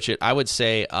would approach it. I would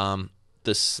say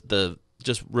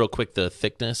just real quick, the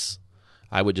thickness.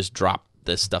 I would just drop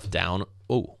this stuff down.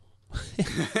 Oh,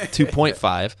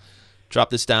 2.5. Drop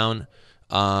this down,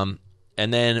 and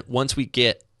then once we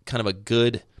get kind of a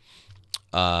good,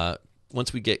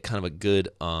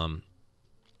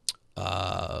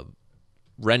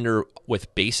 render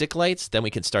with basic lights, then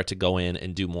we can start to go in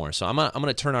and do more. So I'm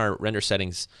gonna turn our render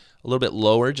settings a little bit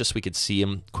lower just so we could see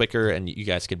them quicker and you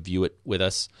guys could view it with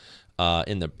us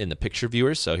in the picture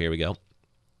viewer. So here we go.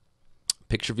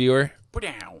 Picture viewer.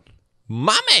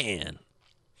 My man.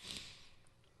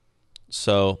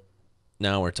 So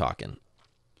now we're talking.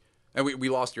 And we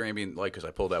lost your ambient light because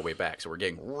I pulled that way back, so we're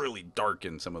getting really dark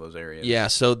in some of those areas. Yeah,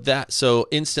 so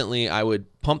instantly I would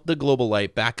pump the global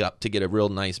light back up to get a real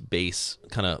nice base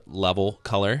kind of level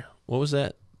color. What was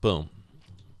that? Boom.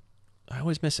 I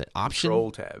always miss it.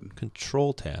 Option.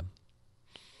 Control tab.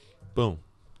 Boom.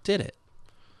 Did it.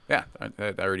 Yeah,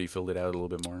 I already filled it out a little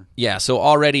bit more. Yeah, so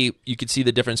already you could see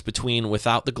the difference between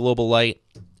without the global light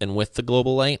and with the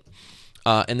global light.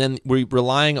 And then we're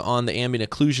relying on the ambient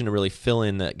occlusion to really fill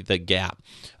in the gap.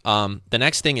 The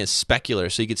next thing is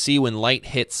specular. So you can see when light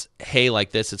hits hay like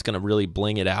this, it's going to really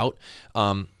bling it out.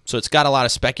 So it's got a lot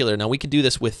of specular. Now we can do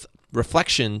this with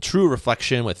reflection, true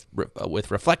reflection, with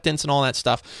reflectance and all that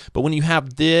stuff. But when you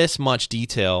have this much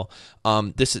detail,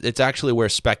 it's actually where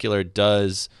specular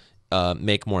does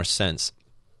make more sense.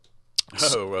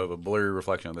 A blurry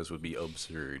reflection on this would be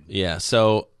absurd. Yeah,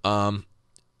 so I'm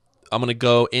going to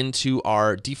go into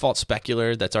our default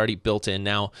specular that's already built in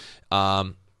now.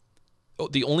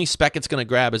 The only spec it's going to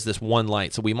grab is this one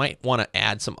light, so we might want to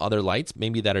add some other lights,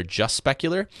 maybe that are just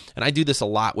specular. And I do this a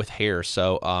lot with hair,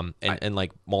 so and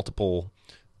like multiple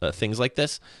things like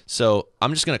this. So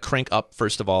I'm just going to crank up,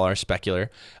 first of all, our specular.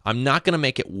 I'm not going to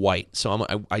make it white, so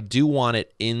I do want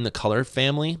it in the color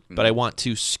family, but I want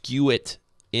to skew it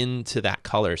into that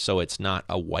color so it's not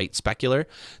a white specular.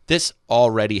 This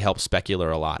already helps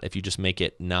specular a lot if you just make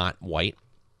it not white.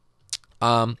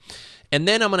 And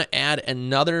then I'm going to add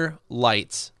another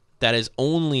light that is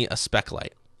only a spec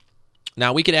light.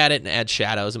 Now we could add it and add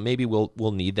shadows, and maybe we'll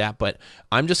need that, but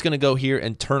I'm just going to go here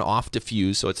and turn off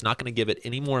diffuse, so it's not going to give it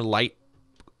any more light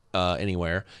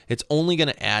anywhere, it's only going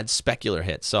to add specular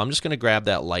hits. So I'm just going to grab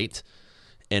that light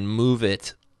and move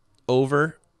it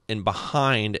over and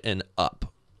behind and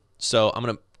up. So I'm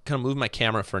going to kind of move my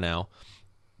camera for now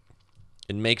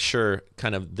and make sure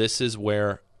kind of this is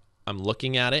where I'm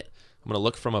looking at it. I'm going to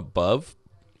look from above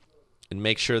and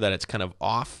make sure that it's kind of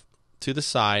off to the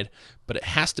side, but it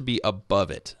has to be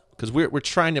above it because we're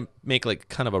trying to make like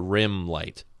kind of a rim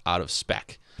light out of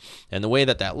spec. And the way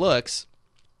that that looks,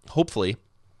 hopefully,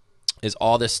 is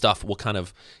all this stuff will kind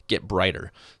of get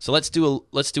brighter. So let's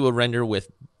do a render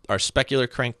with our specular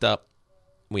cranked up.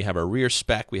 We have our rear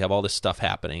spec. We have all this stuff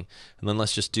happening. And then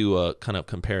let's just do a kind of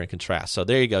compare and contrast. So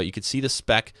there you go. You can see the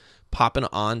spec popping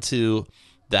onto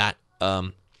that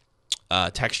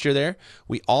texture there.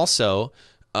 We also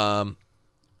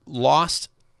lost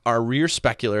our rear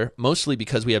specular mostly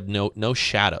because we have no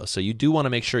shadow. So you do want to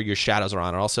make sure your shadows are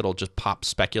on, or else it'll just pop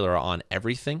specular on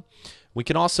everything. We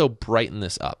can also brighten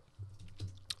this up.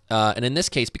 And in this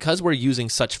case, because we're using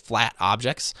such flat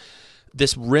objects,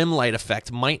 this rim light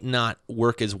effect might not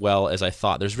work as well as I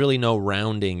thought. There's really no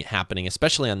rounding happening,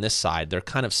 especially on this side. They're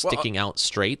kind of sticking out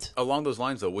straight. Along those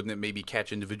lines, though, wouldn't it maybe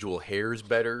catch individual hairs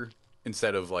better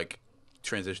instead of like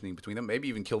transitioning between them? Maybe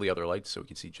even kill the other lights so we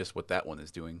can see just what that one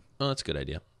is doing. Oh, that's a good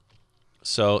idea.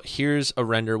 So here's a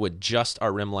render with just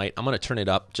our rim light. I'm going to turn it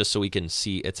up just so we can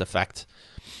see its effect.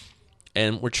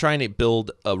 And we're trying to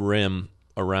build a rim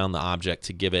around the object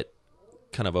to give it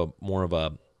kind of a more of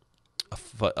a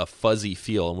fuzzy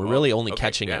feel, and we're really only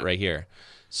catching it right here.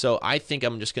 So I think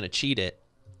I'm just going to cheat it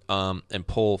and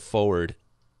pull forward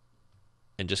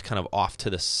and just kind of off to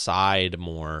the side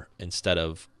more instead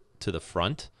of to the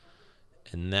front,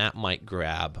 and that might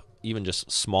grab even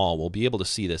just small. We'll be able to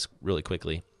see this really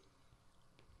quickly.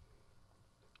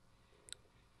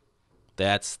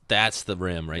 That's the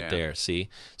rim right there. See,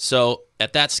 so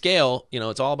at that scale, you know,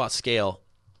 it's all about scale.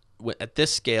 At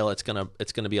this scale, it's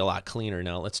gonna be a lot cleaner.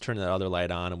 Now let's turn that other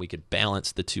light on, and we could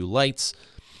balance the two lights.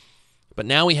 But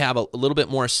now we have a little bit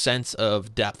more sense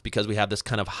of depth because we have this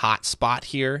kind of hot spot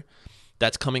here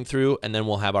that's coming through, and then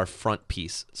we'll have our front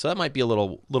piece. So that might be a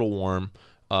little warm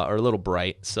or a little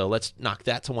bright. So let's knock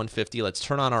that to 150. Let's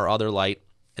turn on our other light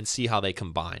and see how they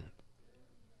combine.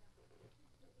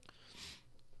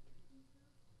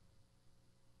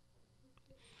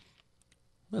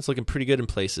 That's looking pretty good in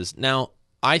places. Now,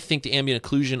 I think the ambient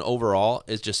occlusion overall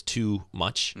is just too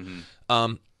much.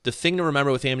 Mm-hmm. The thing to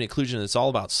remember with ambient occlusion is it's all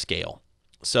about scale.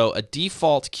 So a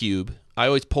default cube, I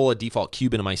always pull a default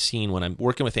cube into my scene when I'm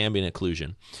working with ambient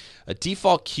occlusion. A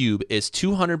default cube is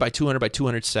 200 by 200 by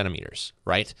 200 centimeters,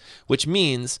 right? Which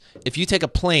means if you take a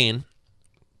plane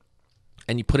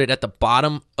and you put it at the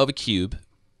bottom of a cube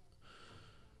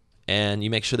and you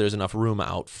make sure there's enough room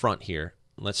out front here.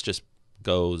 Let's just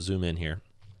go zoom in here.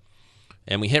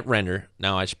 And we hit render.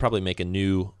 Now I should probably make a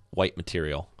new white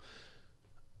material.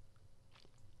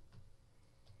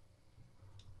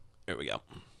 There we go.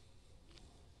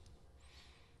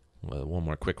 Well, one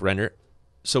more quick render.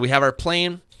 So we have our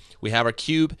plane, we have our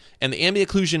cube, and the ambient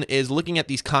occlusion is looking at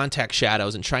these contact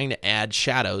shadows and trying to add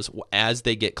shadows as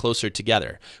they get closer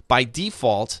together. By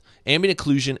default, ambient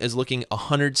occlusion is looking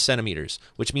 100 centimeters,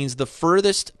 which means the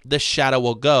furthest this shadow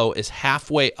will go is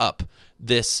halfway up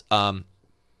this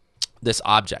this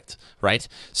object, right?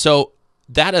 So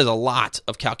that is a lot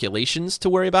of calculations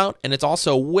to worry about, and it's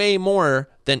also way more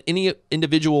than any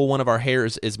individual one of our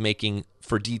hairs is making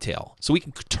for detail. So we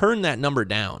can turn that number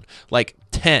down, like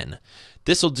 10.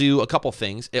 This will do a couple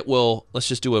things. It will, let's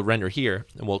just do a render here,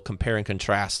 and we'll compare and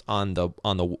contrast on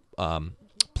the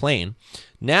plane.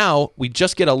 Now we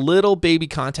just get a little baby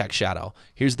contact shadow.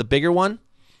 Here's the bigger one.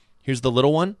 Here's the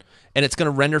little one. And it's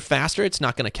going to render faster. It's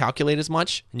not going to calculate as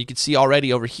much. And you can see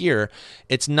already over here,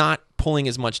 it's not pulling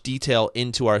as much detail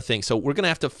into our thing. So we're going to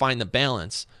have to find the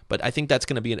balance. But I think that's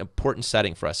going to be an important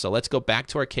setting for us. So let's go back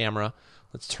to our camera.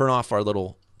 Let's turn off our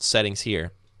little settings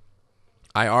here.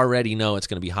 I already know it's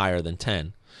going to be higher than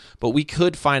 10. But we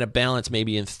could find a balance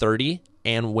maybe in 30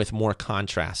 and with more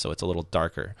contrast, so it's a little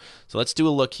darker. So let's do a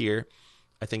look here.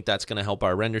 I think that's going to help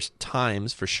our render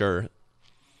times for sure.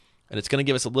 And it's going to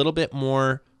give us a little bit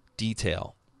more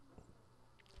detail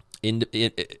in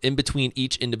between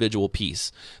each individual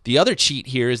piece. The other cheat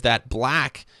here is that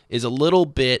black is a little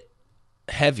bit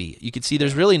heavy. You can see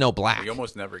there's really no black. You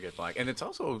almost never get black. And it's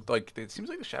also like, it seems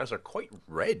like the shadows are quite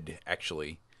red,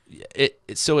 actually.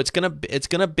 So it's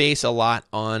gonna base a lot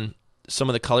on some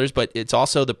of the colors, but it's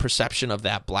also the perception of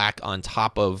that black on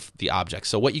top of the object.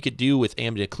 So what you could do with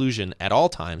ambient occlusion at all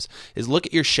times is look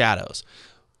at your shadows.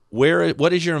 what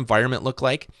does your environment look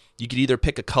like? You could either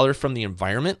pick a color from the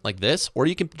environment like this, or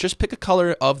you can just pick a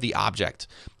color of the object.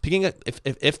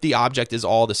 If the object is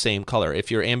all the same color,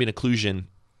 if your ambient occlusion,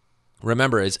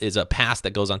 remember, is a pass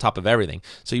that goes on top of everything.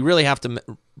 So you really have to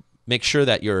make sure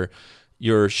that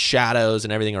your shadows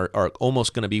and everything are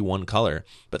almost going to be one color.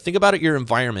 But think about your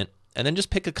environment, and then just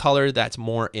pick a color that's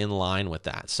more in line with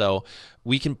that. So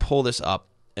we can pull this up,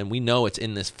 and we know it's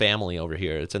in this family over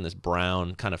here. It's in this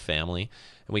brown kind of family.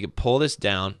 And we can pull this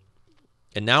down,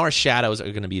 and now our shadows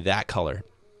are going to be that color.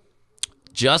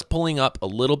 Just pulling up a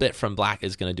little bit from black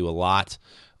is going to do a lot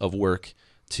of work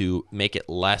to make it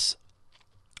less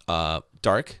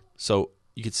dark. So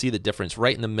you can see the difference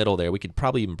right in the middle there. We could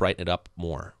probably even brighten it up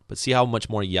more. But see how much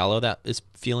more yellow that is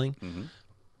feeling? Mm-hmm.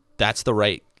 That's the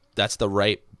right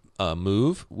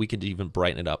move. We could even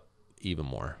brighten it up even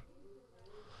more.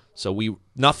 So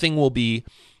nothing will be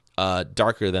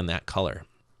darker than that color.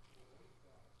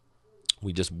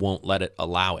 We just won't let it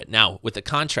allow it. Now, with the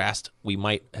contrast, we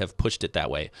might have pushed it that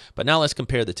way. But now let's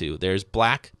compare the two. There's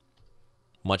black,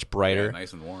 much brighter. Yeah,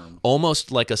 nice and warm.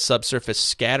 Almost like a subsurface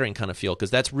scattering kind of feel,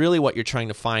 because that's really what you're trying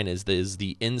to find is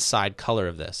the inside color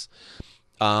of this.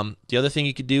 The other thing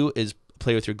you could do is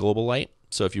play with your global light.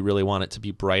 So if you really want it to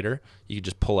be brighter, you could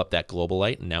just pull up that global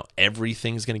light, and now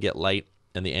everything's going to get light,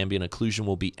 and the ambient occlusion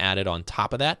will be added on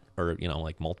top of that, or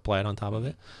like multiplied on top of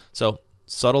it. So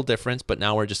subtle difference, but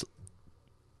now we're just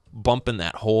bumping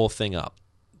that whole thing up.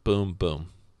 Boom, boom.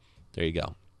 There you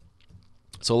go.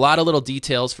 So a lot of little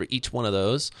details for each one of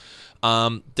those.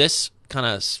 This kind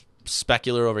of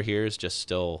specular over here is just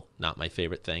still not my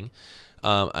favorite thing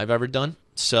I've ever done.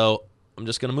 So I'm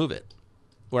just going to move it.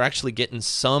 We're actually getting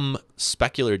some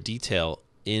specular detail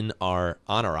on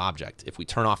our object. If we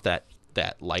turn off that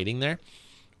lighting there,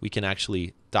 we can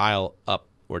actually dial up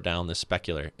or down the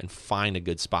specular and find a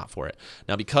good spot for it.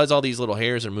 Now, because all these little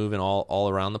hairs are moving all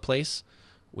around the place,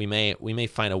 we may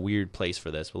find a weird place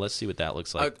for this. But let's see what that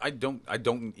looks like. I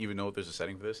don't even know if there's a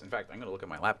setting for this. In fact, I'm going to look at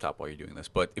my laptop while you're doing this.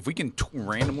 But if we can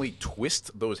randomly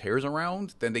twist those hairs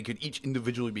around, then they could each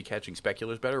individually be catching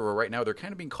speculars better. Where right now they're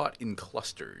kind of being caught in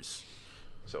clusters.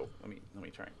 So let me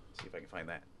try and see if I can find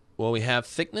that. Well, we have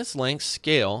thickness, length,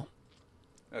 scale,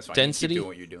 that's fine. density, keep doing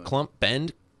what you're doing. clump,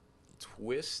 bend.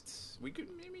 Twist. We could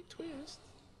maybe twist.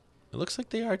 It looks like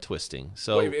they are twisting.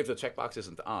 So well, if the checkbox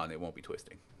isn't on, it won't be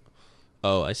twisting.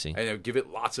 Oh, I see. And give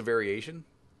it lots of variation,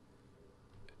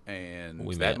 and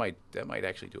that might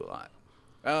actually do a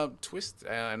lot. Twist.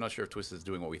 I'm not sure if twist is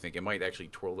doing what we think. It might actually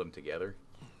twirl them together.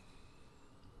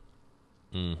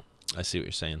 I see what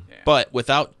you're saying. Yeah. But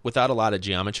without a lot of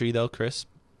geometry, though, Chris,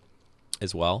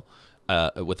 as well,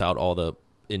 without all the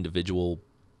individual,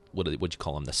 what'd you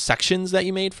call them, the sections that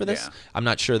you made for this, yeah. I'm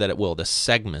not sure that it will. The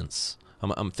segments,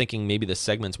 I'm thinking maybe the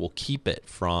segments will keep it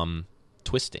from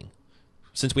twisting,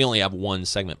 since we only have one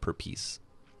segment per piece.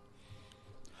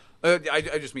 I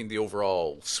just mean the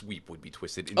overall sweep would be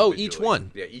twisted individually. Oh, each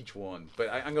one. Yeah, each one. But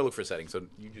I'm going to look for a setting, so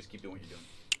you just keep doing what you're doing.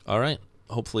 All right.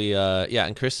 Hopefully, yeah,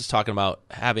 and Chris is talking about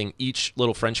having each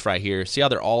little French fry here. See how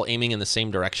they're all aiming in the same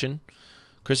direction?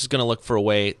 Chris is going to look for a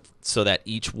way so that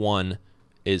each one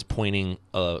is pointing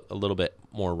a little bit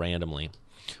more randomly.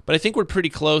 But I think we're pretty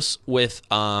close with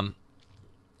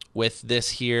this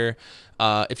here.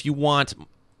 If you want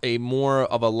a more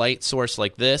of a light source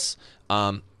like this,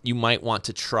 you might want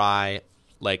to try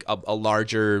like a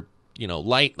larger,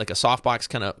 light, like a softbox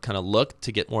kind of look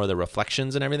to get more of the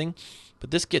reflections and everything. But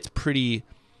this gets pretty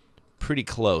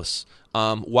close.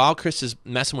 While Chris is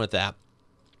messing with that,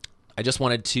 I just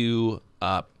wanted to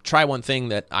try one thing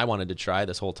that I wanted to try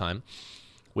this whole time,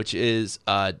 which is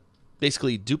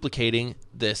basically duplicating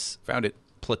this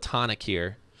platonic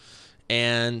here.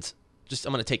 And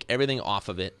I'm going to take everything off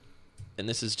of it. And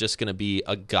this is just going to be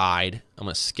a guide. I'm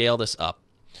going to scale this up.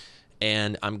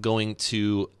 And I'm going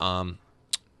to... can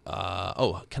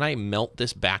I melt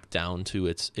this back down to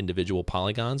its individual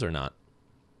polygons or not?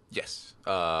 Yes.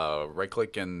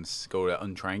 Right-click and go to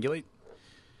untriangulate.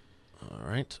 All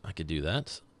right. I could do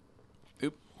that.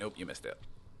 Nope, you missed it.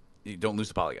 You don't lose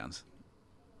the polygons.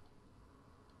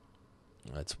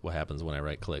 That's what happens when I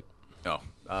right-click. Oh,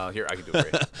 here, I can do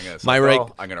it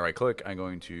right. I'm going to right-click. I'm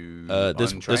going to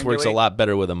this works a lot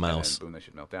better with a mouse. Boom, that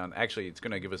should melt down. Actually, it's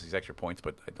going to give us these extra points,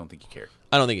 but I don't think you care.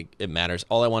 I don't think it matters.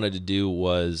 All I wanted to do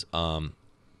was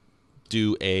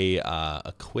do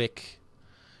a quick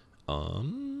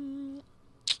atom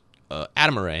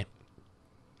array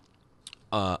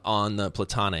on the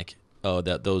platonic. Oh,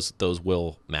 those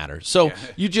will matter. So yeah.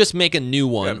 You just make a new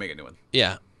one. Yeah, make a new one.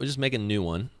 Yeah, we'll just make a new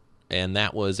one. And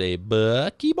that was a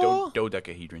buckyball?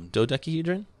 Dodecahedron.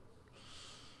 Dodecahedron?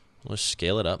 We'll just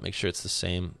scale it up, make sure it's the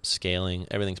same scaling.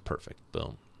 Everything's perfect.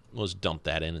 Boom. We'll just dump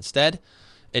that in instead.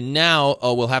 And now,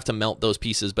 we'll have to melt those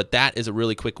pieces, but that is a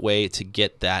really quick way to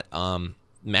get that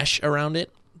mesh around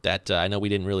it that I know we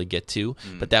didn't really get to,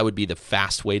 but that would be the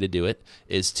fast way to do it,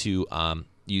 is to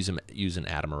use an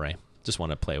atom array. Just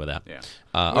want to play with that. Yeah.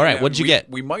 All right, what did you get?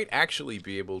 We might actually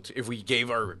be able to, if we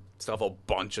gave our stuff a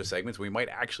bunch of segments, we might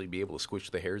actually be able to squish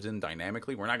the hairs in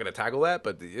dynamically. We're not going to tackle that,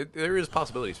 but there is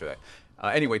possibilities for that.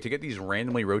 Anyway, to get these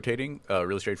randomly rotating,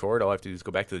 really straightforward, all I have to do is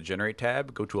go back to the Generate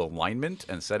tab, go to Alignment,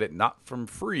 and set it not from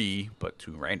free, but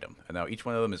to random. And now each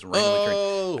one of them is randomly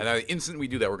trained. And now the instant we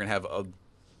do that, we're going to have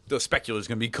the specular is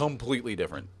going to be completely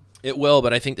different. It will,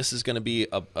 but I think this is going to be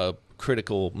a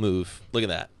critical move. Look at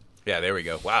that. Yeah, there we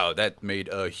go. Wow, that made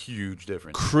a huge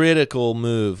difference. Critical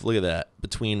move. Look at that.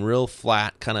 Between real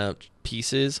flat kind of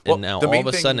pieces, and now all of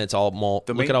a sudden it's all look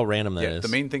at how random that is. The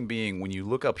main thing being, when you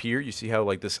look up here, you see how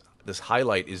like this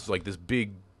highlight is like this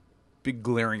big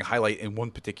glaring highlight in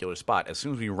one particular spot. As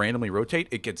soon as we randomly rotate,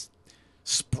 it gets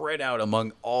spread out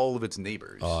among all of its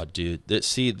neighbors. Oh, dude.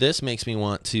 This makes me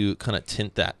want to kind of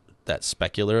tint that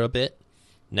specular a bit.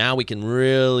 Now we can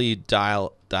really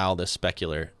dial this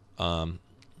specular.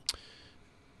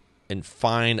 And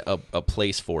find a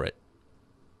place for it.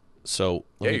 So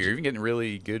you're even getting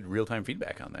really good real-time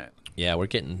feedback on that. Yeah, we're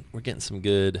getting some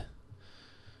good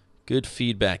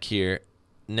feedback here.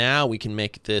 Now we can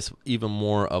make this even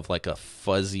more of like a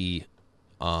fuzzy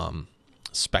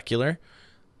specular,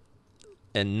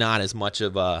 and not as much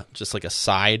of just like a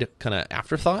side kind of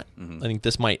afterthought. I think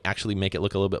this might actually make it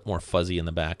look a little bit more fuzzy in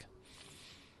the back.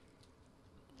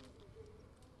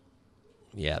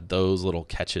 Yeah, those little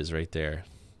catches right there.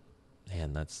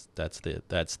 Man, that's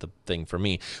the thing for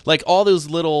me. Like all these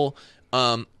little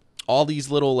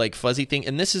like fuzzy thing,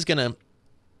 and this is gonna.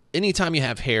 Anytime you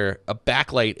have hair, a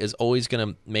backlight is always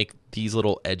gonna make these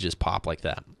little edges pop like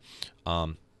that.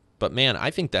 But man,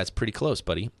 I think that's pretty close,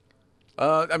 buddy.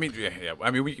 I mean, yeah.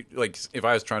 I mean, we could, like, if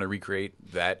I was trying to recreate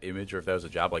that image, or if that was a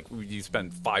job, like, you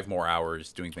spend 5 more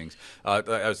hours doing things. I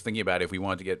was thinking about if we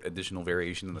wanted to get additional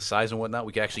variation in the size and whatnot,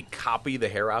 we could actually copy the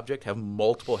hair object, have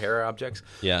multiple hair objects.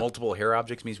 Yeah. Multiple hair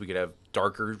objects means we could have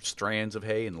darker strands of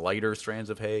hay and lighter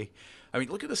strands of hay. I mean,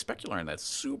 look at the specular on that;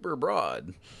 super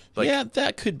broad. Like, yeah,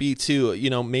 that could be too. You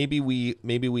know, maybe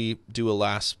we do a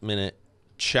last minute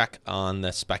check on the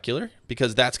specular,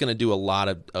 because that's going to do a lot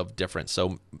of difference.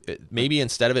 So maybe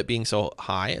instead of it being so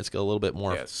high, it's a little bit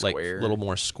more like a little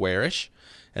more squarish,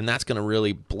 and that's going to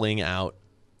really bling out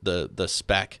the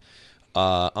spec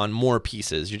on more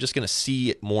pieces. You're just going to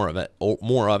see more of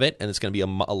it, and it's going to be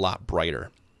a lot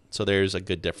brighter. So there's a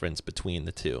good difference between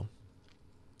the two.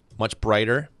 Much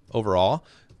brighter overall.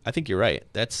 I think you're right.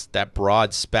 That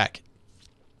broad spec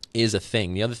is a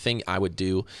thing. The other thing I would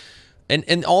do.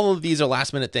 And all of these are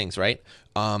last minute things, right?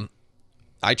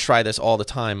 I try this all the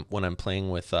time when I'm playing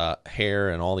with hair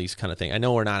and all these kind of things. I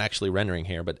know we're not actually rendering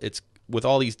hair, but it's with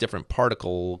all these different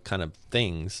particle kind of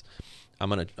things.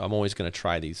 I'm always gonna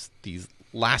try these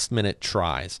last minute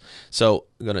tries. So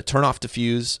I'm gonna turn off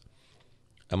diffuse.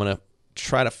 I'm gonna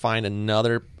try to find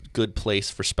another good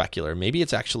place for specular. Maybe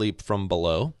it's actually from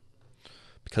below,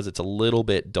 because it's a little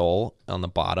bit dull on the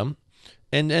bottom,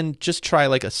 and just try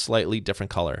like a slightly different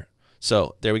color.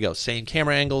 So there we go. Same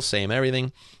camera angle, same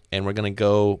everything. And we're going to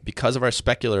go, because of our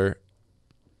specular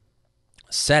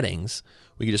settings,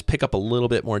 we can just pick up a little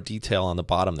bit more detail on the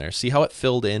bottom there. See how it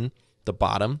filled in the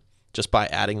bottom just by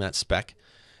adding that spec?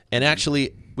 And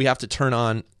actually, we have to turn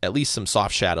on at least some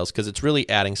soft shadows, because it's really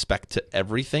adding spec to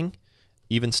everything,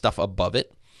 even stuff above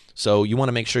it. So you want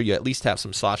to make sure you at least have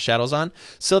some soft shadows on,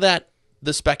 so that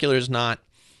the specular is not,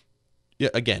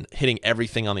 again, hitting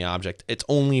everything on the object. It's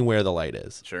only where the light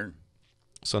is. Sure.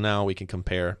 So now we can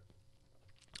compare.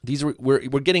 These we're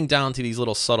getting down to these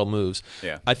little subtle moves.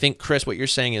 Yeah. I think, Chris, what you're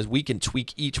saying is we can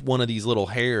tweak each one of these little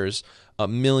hairs a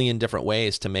million different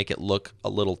ways to make it look a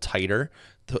little tighter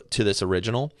to this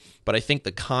original. But I think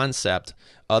the concept,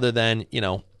 other than,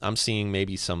 I'm seeing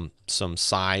maybe some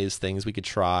size things we could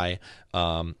try,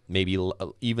 maybe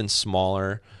even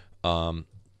smaller,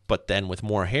 but then with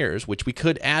more hairs, which we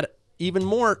could add even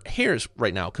more hairs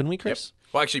right now, couldn't we, Chris? Yep.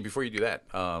 Well, actually, before you do that,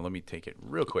 let me take it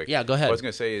real quick. Yeah, go ahead. What I was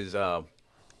going to say is,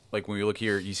 like, when we look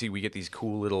here, you see we get these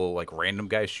cool little, like, random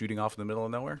guys shooting off in the middle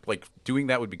of nowhere. Like, doing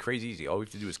that would be crazy easy. All we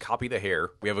have to do is copy the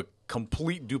hair. We have a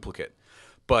complete duplicate.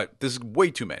 But this is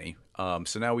way too many.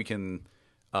 So now we can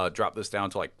drop this down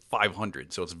to, like,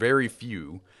 500. So it's very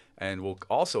few. And we'll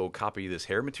also copy this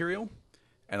hair material.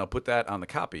 And I'll put that on the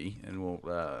copy. And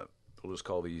we'll just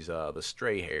call these the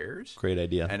stray hairs. Great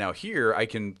idea. And now here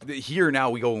now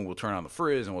we go and we'll turn on the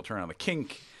frizz and we'll turn on the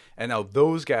kink. And now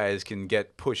those guys can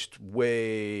get pushed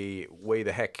way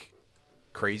the heck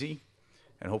crazy.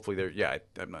 And hopefully they're, yeah,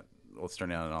 I'm not, let's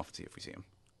turn it on and off and see if we see them.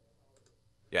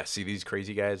 Yeah, see these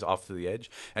crazy guys off to the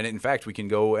edge? And in fact, we can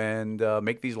go and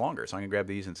make these longer. So I'm going to grab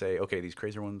these and say, okay, these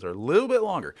crazier ones are a little bit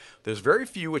longer. There's very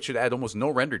few, which should add almost no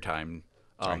render time.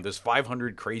 There's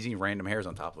 500 crazy random hairs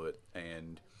on top of it.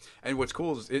 And what's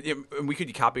cool is we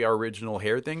could copy our original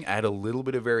hair thing, add a little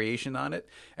bit of variation on it,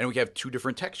 and we have 2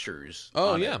 different textures.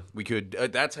 Oh, yeah. We could,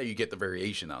 that's how you get the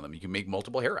variation on them. You can make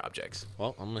multiple hair objects.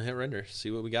 Well, I'm going to hit render,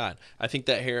 see what we got. I think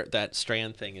that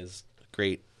strand thing is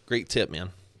great. Great tip, man.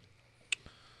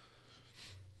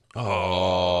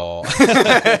 Oh.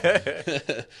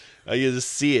 I can just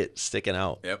see it sticking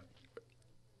out. Yep.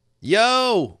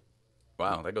 Yo.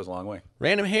 Wow, that goes a long way.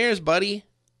 Random hairs, buddy.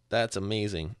 That's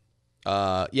amazing.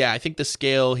 Yeah, I think the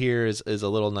scale here is a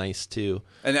little nice too.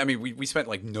 And I mean, we spent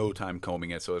like no time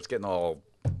combing it, so it's getting all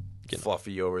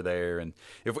fluffy over there. And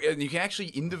you can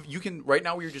actually right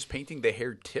now we are just painting the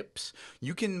hair tips.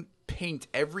 You can paint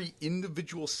every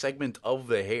individual segment of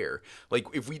the hair. Like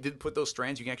if we did put those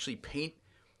strands, you can actually paint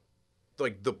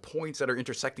like the points that are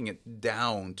intersecting it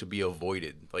down to be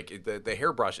avoided. Like the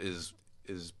hairbrush is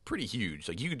pretty huge.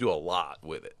 Like you can do a lot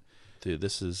with it. Dude,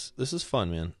 this is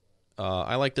fun, man.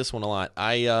 I like this one a lot.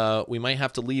 We might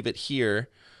have to leave it here.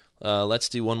 Let's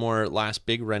do one more last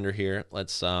big render here.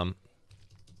 Let's Yeah,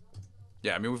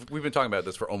 I mean we've been talking about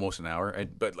this for almost an hour,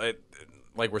 but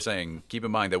like we're saying, keep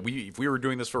in mind that if we were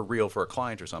doing this for real for a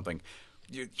client or something,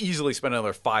 you'd easily spend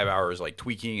another 5 hours like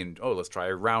tweaking and let's try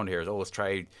round hairs. Let's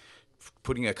try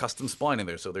putting a custom spline in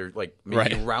there so they're like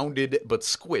maybe rounded but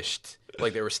squished,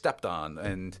 like they were stepped on,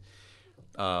 and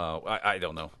I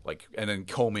don't know, like, and then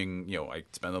combing. I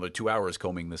spent another 2 hours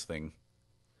combing this thing.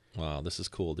 Wow, this is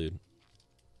cool, dude.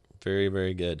 Very,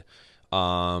 very good.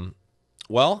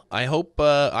 Well, I hope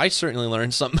I certainly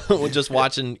learned something with just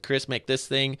watching Chris make this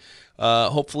thing.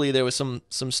 Hopefully there was some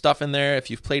stuff in there. If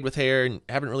you've played with hair and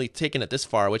haven't really taken it this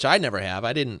far, which I never have.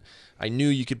 I knew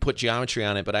you could put geometry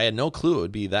on it, but I had no clue it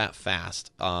would be that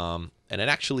fast. And it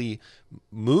actually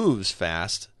moves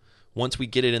fast once we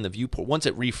get it in the viewport. Once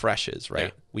it refreshes,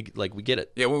 right? Yeah. We get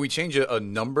it. Yeah, when we change a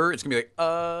number, it's gonna be like,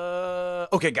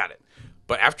 okay, got it.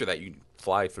 But after that, you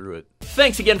fly through it.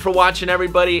 Thanks again for watching,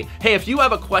 everybody. Hey, if you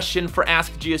have a question for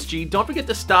Ask GSG, don't forget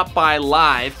to stop by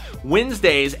live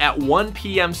Wednesdays at 1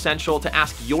 p.m. Central to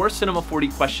ask your Cinema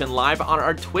 4D question live on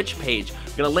our Twitch page.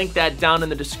 I'm going to link that down in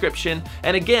the description.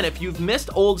 And again, if you've missed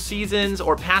old seasons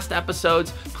or past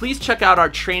episodes, please check out our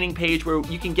training page where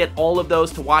you can get all of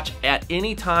those to watch at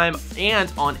any time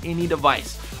and on any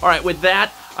device. All right, with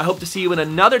that, I hope to see you in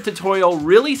another tutorial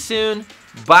really soon.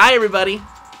 Bye, everybody.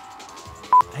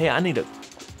 Hey,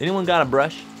 anyone got a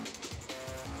brush?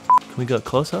 Can we go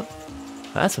close up?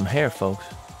 That's some hair, folks.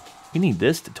 We need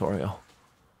this tutorial.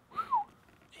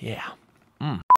 Yeah.